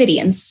 creativity,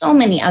 and so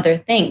many other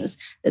things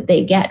that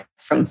they get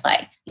from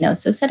play.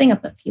 So setting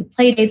up a few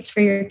play dates for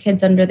your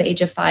kids under the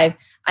age of 5,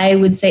 I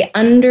would say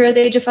under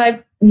the age of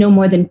 5, no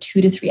more than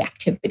 2 to 3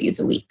 activities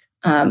a week.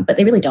 But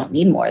they really don't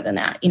need more than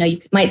that. You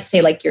might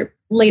say like your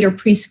later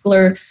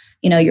preschooler,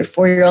 your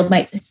 4-year-old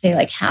might say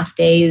like half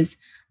days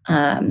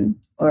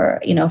or,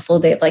 a full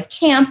day of like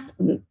camp.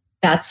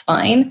 That's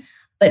fine.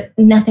 But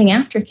nothing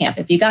after camp.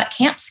 If you got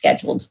camp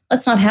scheduled,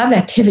 let's not have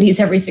activities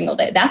every single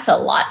day. That's a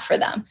lot for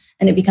them.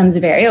 And it becomes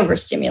very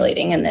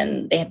overstimulating. And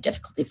then they have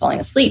difficulty falling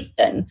asleep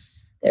and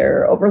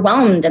they're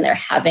overwhelmed and they're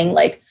having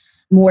like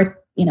more,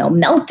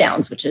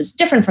 meltdowns, which is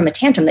different from a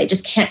tantrum. They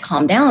just can't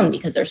calm down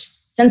because they're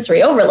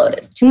sensory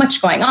overloaded. Too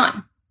much going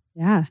on.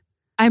 Yeah.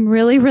 I'm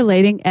really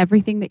relating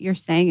everything that you're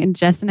saying. And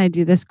Jess and I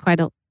do this quite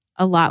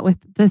a lot with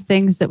the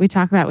things that we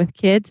talk about with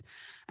kids.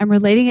 I'm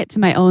relating it to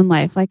my own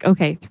life. Like,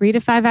 3 to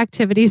 5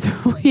 activities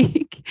a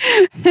week.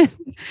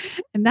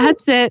 And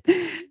that's it.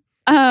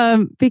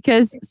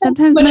 Because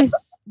sometimes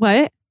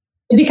what?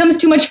 It becomes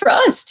too much for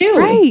us too.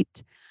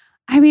 Right.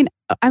 I mean,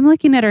 I'm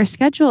looking at our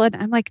schedule and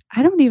I'm like,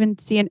 I don't even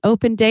see an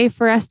open day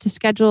for us to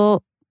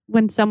schedule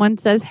when someone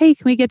says, hey,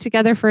 can we get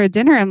together for a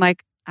dinner? I'm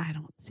like, I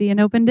don't see an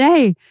open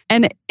day.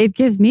 And it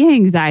gives me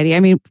anxiety. I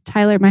mean,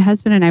 Tyler, my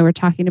husband and I were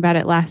talking about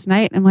it last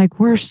night. And I'm like,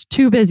 we're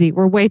too busy.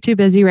 We're way too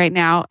busy right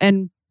now.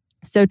 And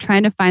so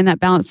trying to find that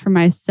balance for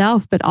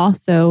myself, but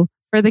also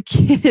for the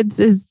kids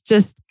is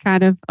just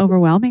kind of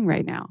overwhelming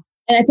right now.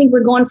 And I think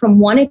we're going from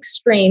one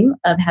extreme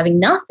of having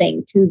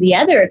nothing to the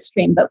other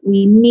extreme, but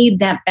we need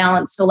that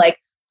balance. So like,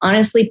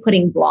 honestly,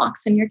 putting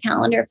blocks in your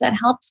calendar, if that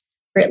helps,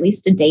 for at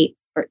least a date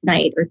or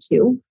night or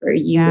two for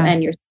you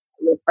and your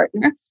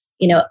partner.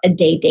 A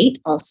day date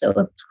also,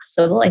 if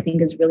possible, I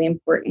think is really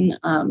important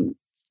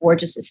for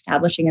just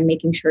establishing and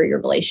making sure your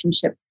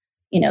relationship,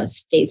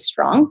 stays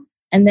strong.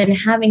 And then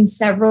having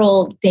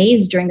several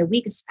days during the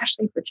week,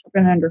 especially for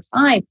children under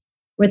 5,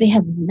 where they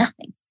have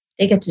nothing.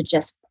 They get to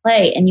just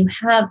play. And you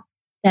have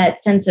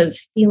that sense of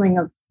feeling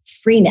of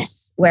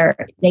freeness where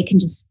they can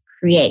just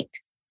create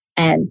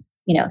and,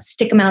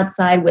 stick them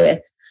outside with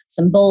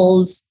some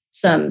bowls,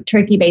 some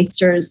turkey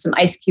basters, some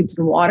ice cubes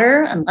and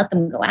water, and let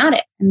them go at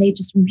it. And they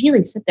just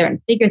really sit there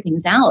and figure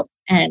things out.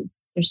 And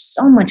there's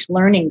so much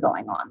learning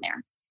going on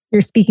there.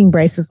 You're speaking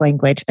Bryce's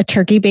language. A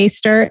turkey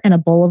baster and a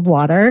bowl of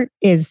water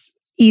is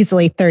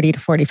easily 30 to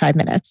 45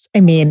 minutes.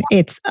 I mean,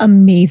 it's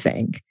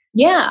amazing.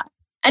 Yeah.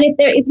 And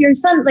if your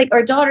son like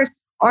or daughters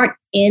aren't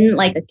in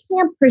like a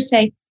camp per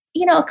se,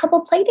 a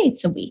couple play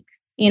dates a week,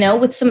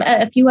 with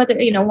a few other,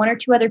 one or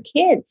two other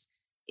kids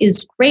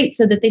is great,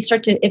 so that they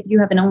start to, if you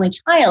have an only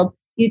child,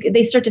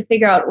 they start to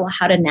figure out, well,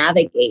 how to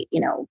navigate,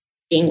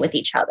 being with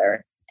each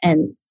other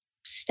and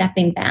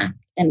stepping back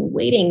and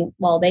waiting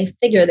while they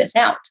figure this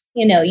out.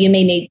 You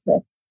may need to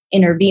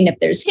intervene if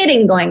there's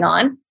hitting going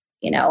on.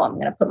 I'm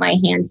going to put my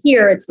hand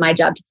here. It's my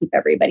job to keep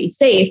everybody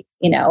safe,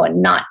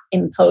 and not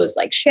impose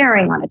like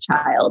sharing on a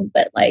child.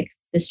 But like,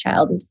 this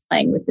child is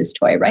playing with this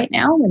toy right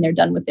now. When they're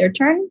done with their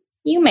turn,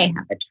 you may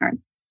have a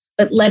turn.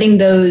 But letting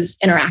those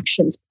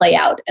interactions play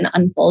out and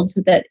unfold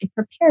so that it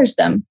prepares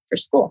them for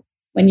school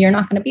when you're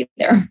not going to be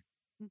there.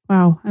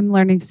 Wow, I'm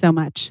learning so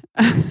much.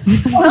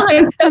 Oh,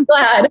 I'm so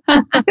glad.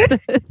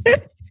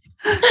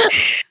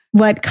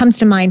 What comes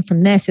to mind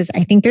from this is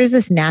I think there's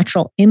this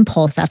natural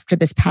impulse after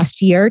this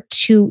past year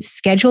to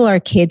schedule our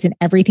kids and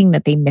everything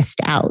that they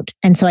missed out.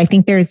 And so I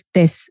think there's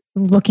this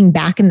looking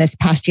back in this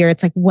past year,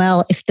 it's like,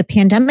 well, if the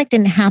pandemic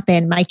didn't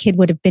happen, my kid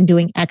would have been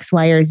doing X,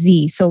 Y, or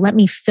Z. So let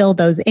me fill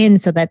those in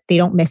so that they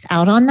don't miss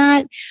out on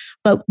that.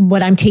 But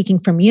what I'm taking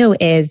from you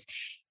is,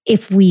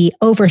 if we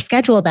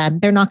overschedule them,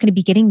 they're not going to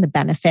be getting the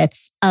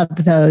benefits of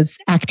those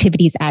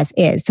activities as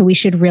is. So we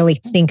should really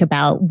think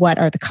about what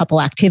are the couple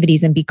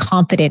activities and be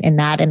confident in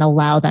that and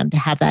allow them to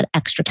have that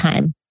extra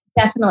time.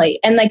 Definitely.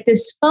 And like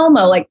this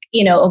FOMO, like,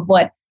 of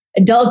what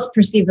adults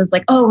perceive as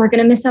like, oh, we're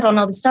going to miss out on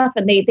all this stuff.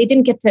 And they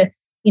didn't get to,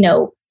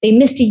 they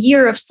missed a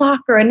year of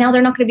soccer and now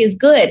they're not going to be as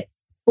good.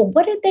 But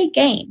what did they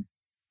gain?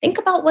 Think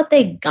about what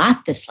they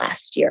got this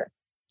last year.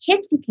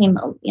 Kids became,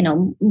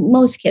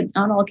 most kids,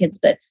 not all kids,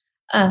 but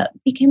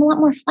became a lot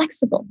more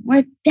flexible,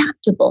 more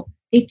adaptable.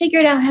 They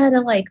figured out how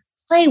to like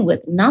play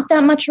with not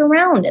that much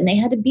around, and they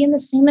had to be in the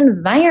same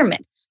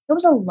environment. There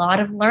was a lot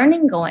of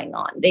learning going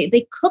on.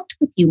 They cooked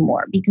with you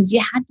more because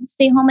you had to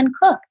stay home and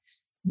cook.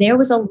 There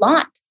was a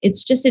lot.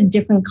 It's just a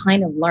different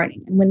kind of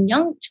learning. And when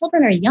young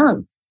children are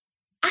young,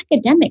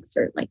 academics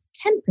are like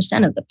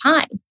 10% of the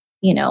pie.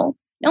 No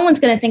one's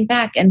going to think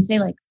back and say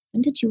like,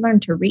 when did you learn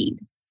to read?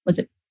 Was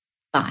it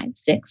 5,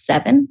 6,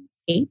 7,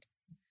 8?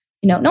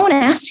 No one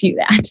asks you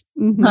that.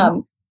 Mm-hmm.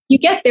 You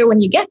get there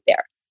when you get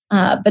there.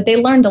 But they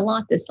learned a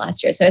lot this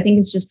last year. So I think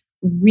it's just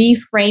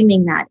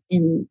reframing that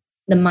in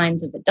the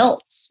minds of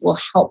adults will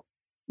help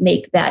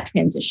make that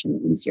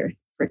transition easier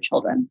for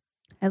children.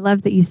 I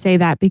love that you say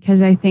that,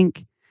 because I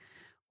think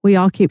we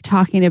all keep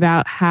talking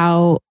about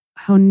how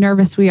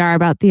nervous we are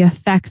about the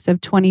effects of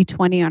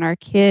 2020 on our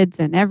kids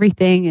and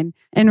everything.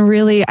 And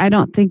really, I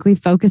don't think we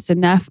focus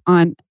enough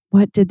on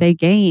what did they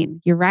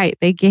gain. You're right.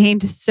 They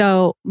gained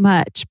so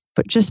much,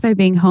 but just by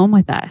being home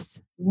with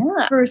us.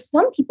 Yeah. For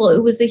some people,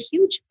 it was a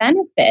huge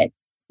benefit,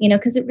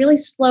 because it really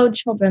slowed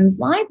children's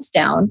lives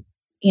down,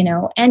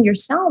 and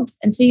yourselves.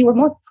 And so you were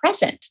more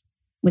present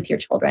with your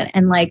children.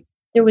 And like,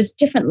 there was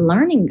different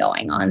learning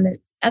going on that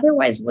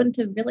otherwise wouldn't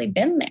have really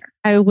been there.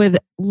 I would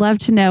love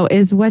to know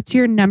what's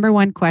your number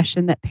one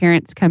question that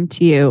parents come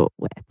to you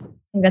with? I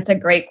think that's a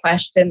great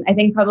question. I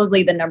think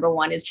probably the number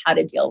one is how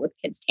to deal with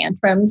kids'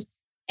 tantrums.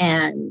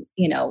 And,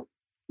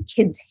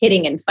 kids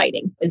hitting and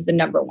fighting is the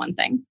number one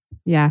thing.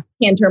 Yeah.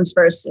 Tantrums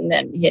first and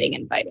then hitting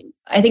and fighting.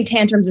 I think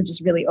tantrums are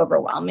just really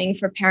overwhelming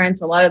for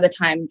parents. A lot of the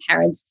time,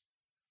 parents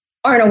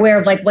aren't aware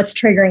of like what's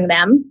triggering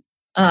them.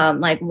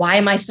 Like, why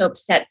am I so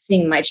upset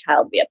seeing my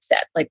child be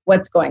upset? Like,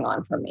 what's going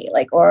on for me?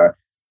 Like, or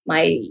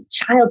my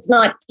child's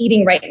not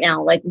eating right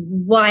now. Like,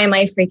 why am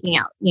I freaking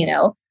out?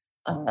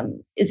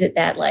 Is it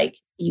that like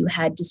you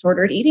had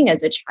disordered eating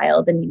as a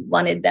child and you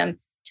wanted them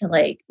to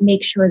like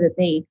make sure that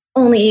they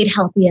only ate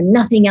healthy and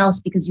nothing else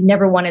because you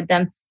never wanted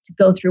them to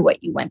go through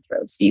what you went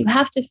through? So you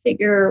have to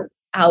figure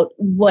out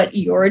what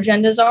your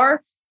agendas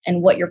are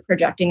and what you're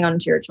projecting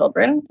onto your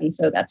children. And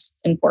so that's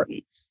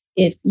important.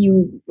 If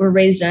you were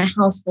raised in a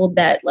household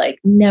that like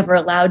never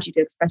allowed you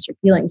to express your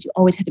feelings, you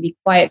always had to be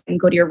quiet and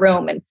go to your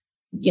room and,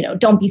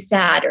 don't be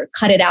sad or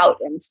cut it out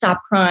and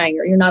stop crying,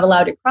 or you're not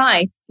allowed to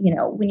cry.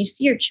 When you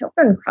see your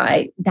children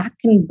cry, that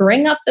can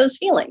bring up those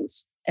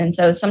feelings. And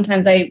so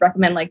sometimes I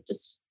recommend like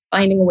just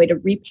finding a way to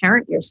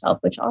reparent yourself,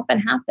 which often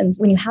happens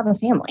when you have a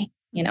family,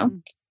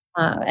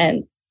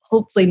 and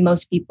hopefully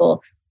most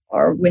people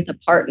are with a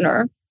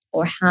partner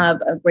or have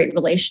a great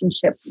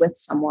relationship with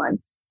someone,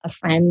 a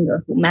friend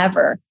or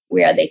whomever,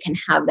 where they can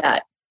have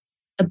that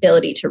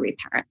ability to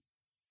reparent.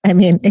 I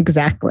mean,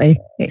 exactly.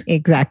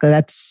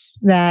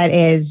 That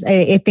is,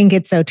 I think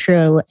it's so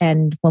true.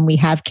 And when we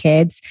have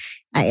kids,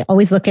 I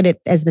always look at it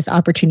as this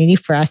opportunity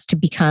for us to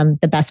become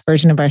the best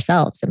version of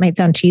ourselves. It might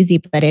sound cheesy,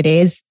 but it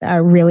is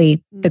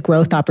really the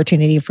growth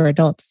opportunity for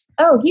adults.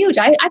 Oh, huge.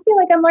 I feel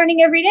like I'm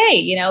learning every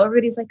day.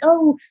 Everybody's like,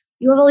 oh,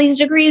 you have all these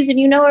degrees and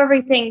you know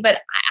everything.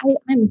 But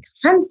I'm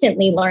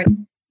constantly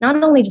learning,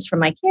 not only just from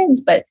my kids,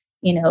 but,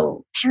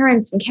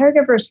 parents and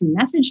caregivers who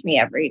message me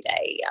every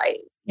day. I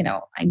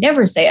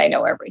never say I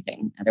know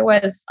everything.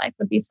 Otherwise, life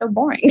would be so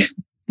boring.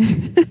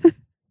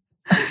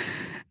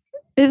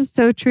 It's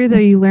so true, though.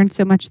 You learn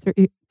so much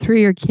through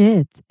your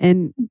kids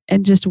and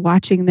just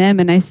watching them.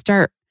 And I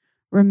start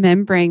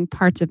remembering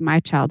parts of my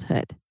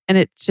childhood And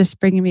it's just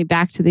bringing me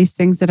back to these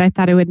things that I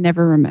thought I would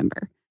never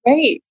remember.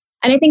 Right.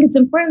 And I think it's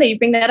important that you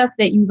bring that up,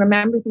 that you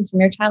remember things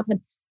from your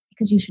childhood,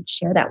 because you should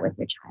share that with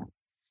your child.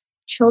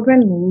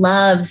 Children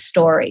love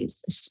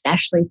stories,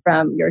 especially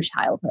from your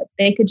childhood.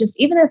 They could just,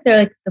 even if they're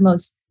like the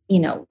most,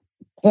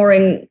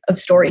 boring of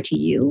story to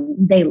you,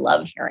 they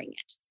love hearing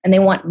it and they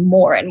want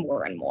more and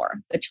more and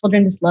more. But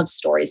children just love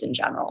stories in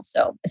general.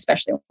 So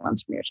especially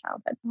ones from your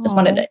childhood. Just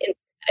wanted to put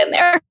that in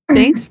there.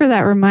 Thanks for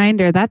that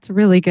reminder. That's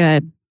really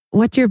good.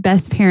 What's your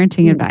best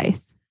parenting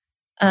advice?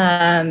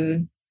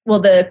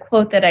 Well, the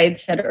quote that I had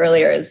said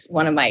earlier is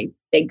one of my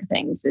big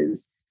things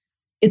is,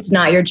 it's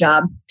not your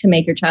job to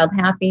make your child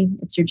happy.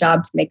 It's your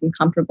job to make them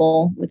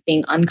comfortable with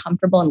being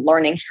uncomfortable and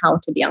learning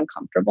how to be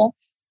uncomfortable.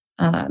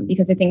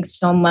 Because I think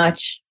so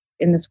much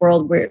in this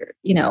world we're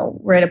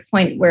at a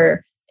point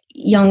where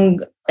young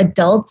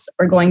adults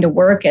are going to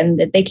work and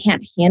that they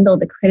can't handle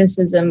the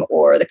criticism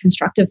or the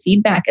constructive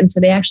feedback. And so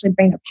they actually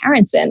bring their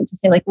parents in to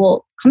say like,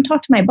 well, come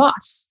talk to my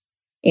boss,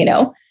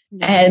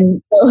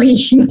 And so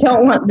you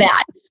don't want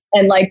that.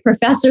 And like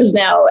professors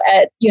now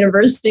at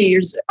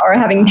universities are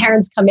having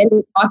parents come in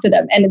and talk to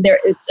them. And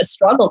it's a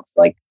struggle. It's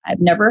like, I've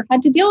never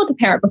had to deal with a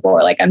parent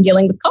before. Like I'm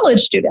dealing with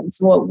college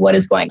students. What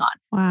is going on?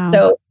 Wow.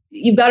 So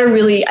you've got to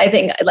really, I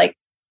think, like,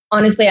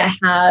 honestly, I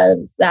have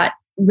that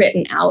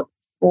written out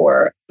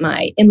for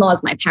my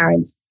in-laws, my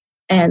parents,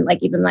 and like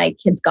even my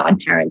kids'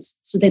 godparents,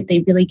 so that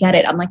they really get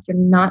it. I'm like, you're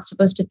not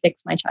supposed to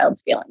fix my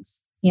child's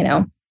feelings,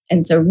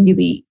 And so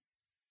really,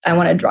 I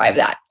want to drive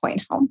that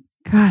point home.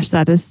 Gosh,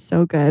 that is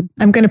so good.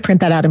 I'm going to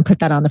print that out and put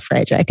that on the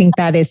fridge. I think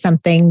that is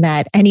something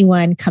that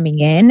anyone coming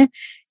in,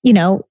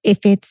 if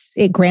it's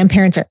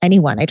grandparents or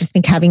anyone, I just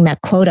think having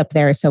that quote up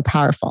there is so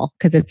powerful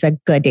because it's a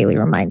good daily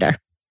reminder.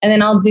 And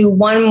then I'll do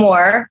one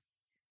more.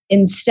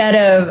 Instead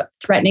of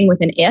threatening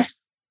with an if,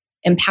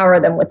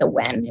 empower them with a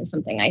when is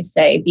something I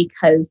say,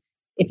 because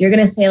if you're going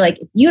to say like,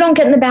 if you don't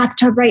get in the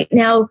bathtub right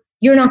now,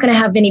 you're not going to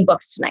have any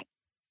books tonight.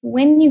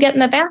 When you get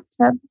in the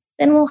bathtub,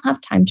 then we'll have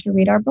time to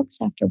read our books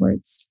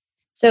afterwards.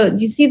 So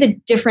you see the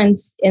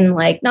difference in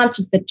like, not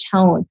just the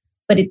tone,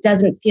 but it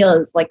doesn't feel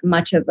as like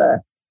much of a,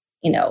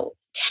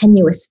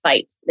 tenuous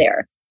fight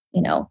there.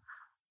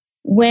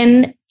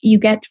 When you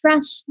get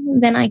dressed,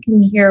 then I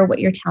can hear what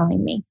you're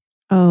telling me.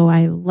 Oh,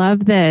 I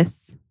love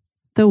this.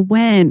 The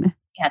when.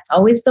 Yeah, it's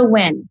always the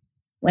when.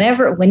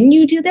 When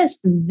you do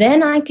this,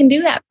 then I can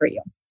do that for you.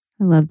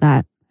 I love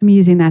that. I'm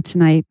using that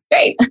tonight.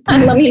 Great.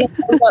 Let me know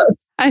how it goes.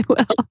 I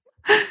will.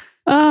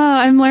 Oh,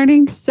 I'm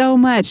learning so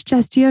much.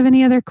 Jess, do you have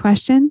any other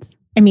questions?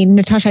 I mean,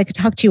 Natasha, I could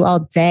talk to you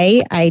all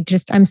day.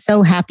 I'm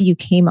so happy you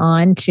came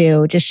on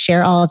to just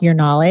share all of your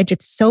knowledge.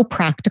 It's so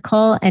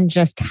practical and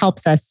just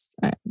helps us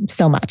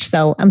so much.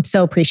 So I'm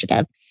so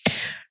appreciative.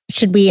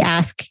 Should we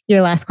ask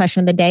your last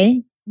question of the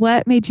day?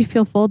 What made you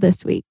feel full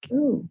this week?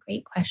 Ooh,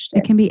 great question.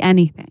 It can be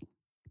anything.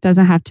 It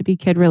doesn't have to be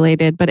kid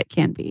related, but it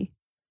can be.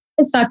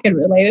 It's not kid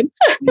related.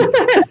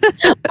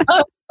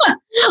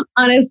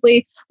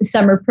 Honestly, the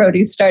summer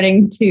produce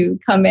starting to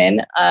come in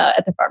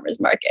at the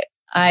farmer's market.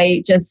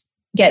 I just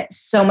get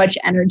so much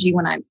energy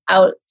when I'm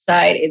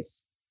outside.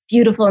 It's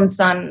beautiful and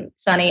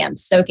sunny. I'm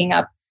soaking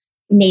up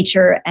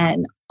nature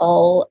and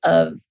all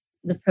of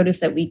the produce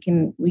that we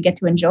get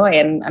to enjoy.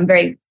 And I'm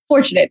very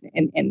fortunate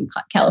in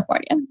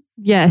California.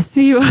 Yes,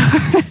 you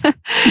are.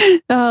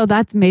 Oh,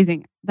 that's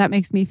amazing. That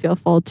makes me feel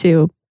full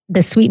too.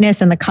 The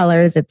sweetness and the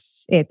colors,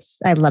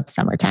 I love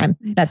summertime.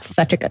 That's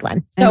such a good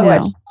one. So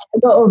much. I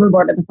go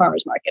overboard at the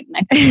farmer's market, and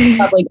I could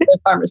probably go to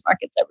farmer's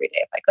markets every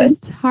day if I could.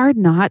 It's hard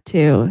not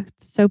to.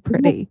 It's so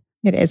pretty.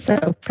 It is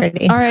so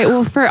pretty. All right.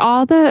 Well, for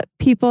all the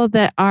people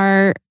that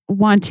are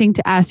wanting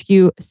to ask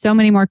you so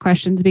many more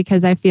questions,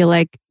 because I feel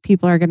like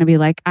people are going to be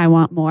like, I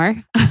want more.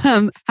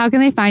 How can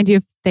they find you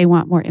if they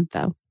want more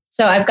info?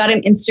 So I've got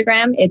an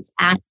Instagram. It's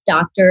at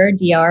Dr.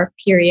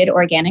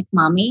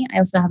 Mommy. I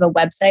also have a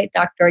website,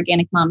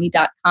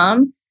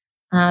 drorganicmommy.com.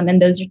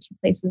 And those are two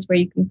places where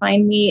you can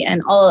find me.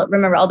 And all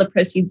the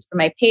proceeds from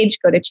my page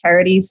go to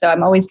charity. So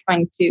I'm always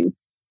trying to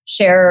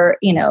share,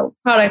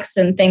 products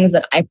and things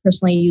that I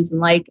personally use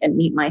and like and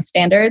meet my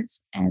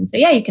standards. And so,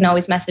 you can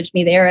always message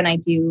me there. And I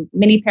do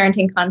mini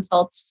parenting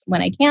consults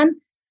when I can.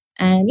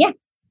 And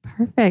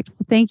Perfect.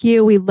 Well, thank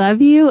you. We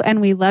love you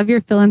and we love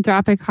your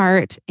philanthropic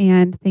heart.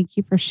 And thank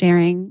you for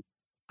sharing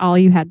all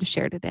you had to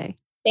share today.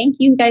 Thank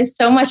you guys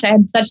so much. I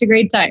had such a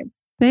great time.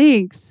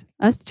 Thanks.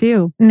 Us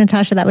too.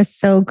 Natasha, that was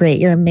so great.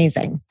 You're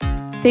amazing.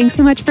 Thanks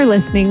so much for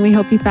listening. We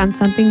hope you found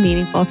something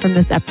meaningful from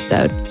this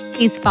episode.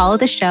 Please follow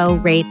the show,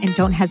 rate, and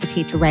don't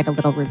hesitate to write a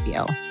little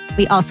review.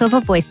 We also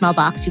have a voicemail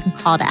box you can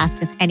call to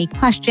ask us any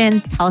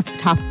questions, tell us the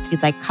topics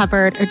you'd like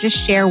covered, or just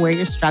share where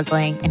you're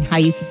struggling and how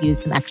you could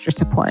use some extra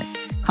support.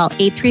 Call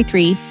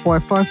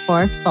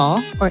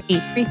 833-444-FULL or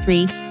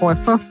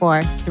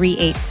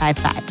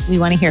 833-444-3855. We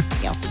want to hear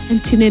from you.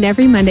 And tune in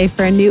every Monday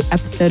for a new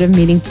episode of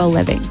Meaningful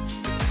Living.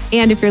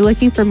 And if you're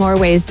looking for more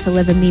ways to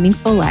live a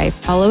meaningful life,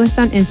 follow us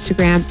on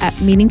Instagram at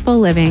Meaningful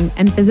Living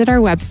and visit our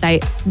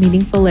website,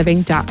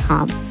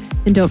 meaningfulliving.com.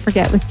 And don't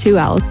forget with 2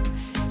 L's.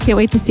 Can't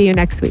wait to see you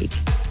next week.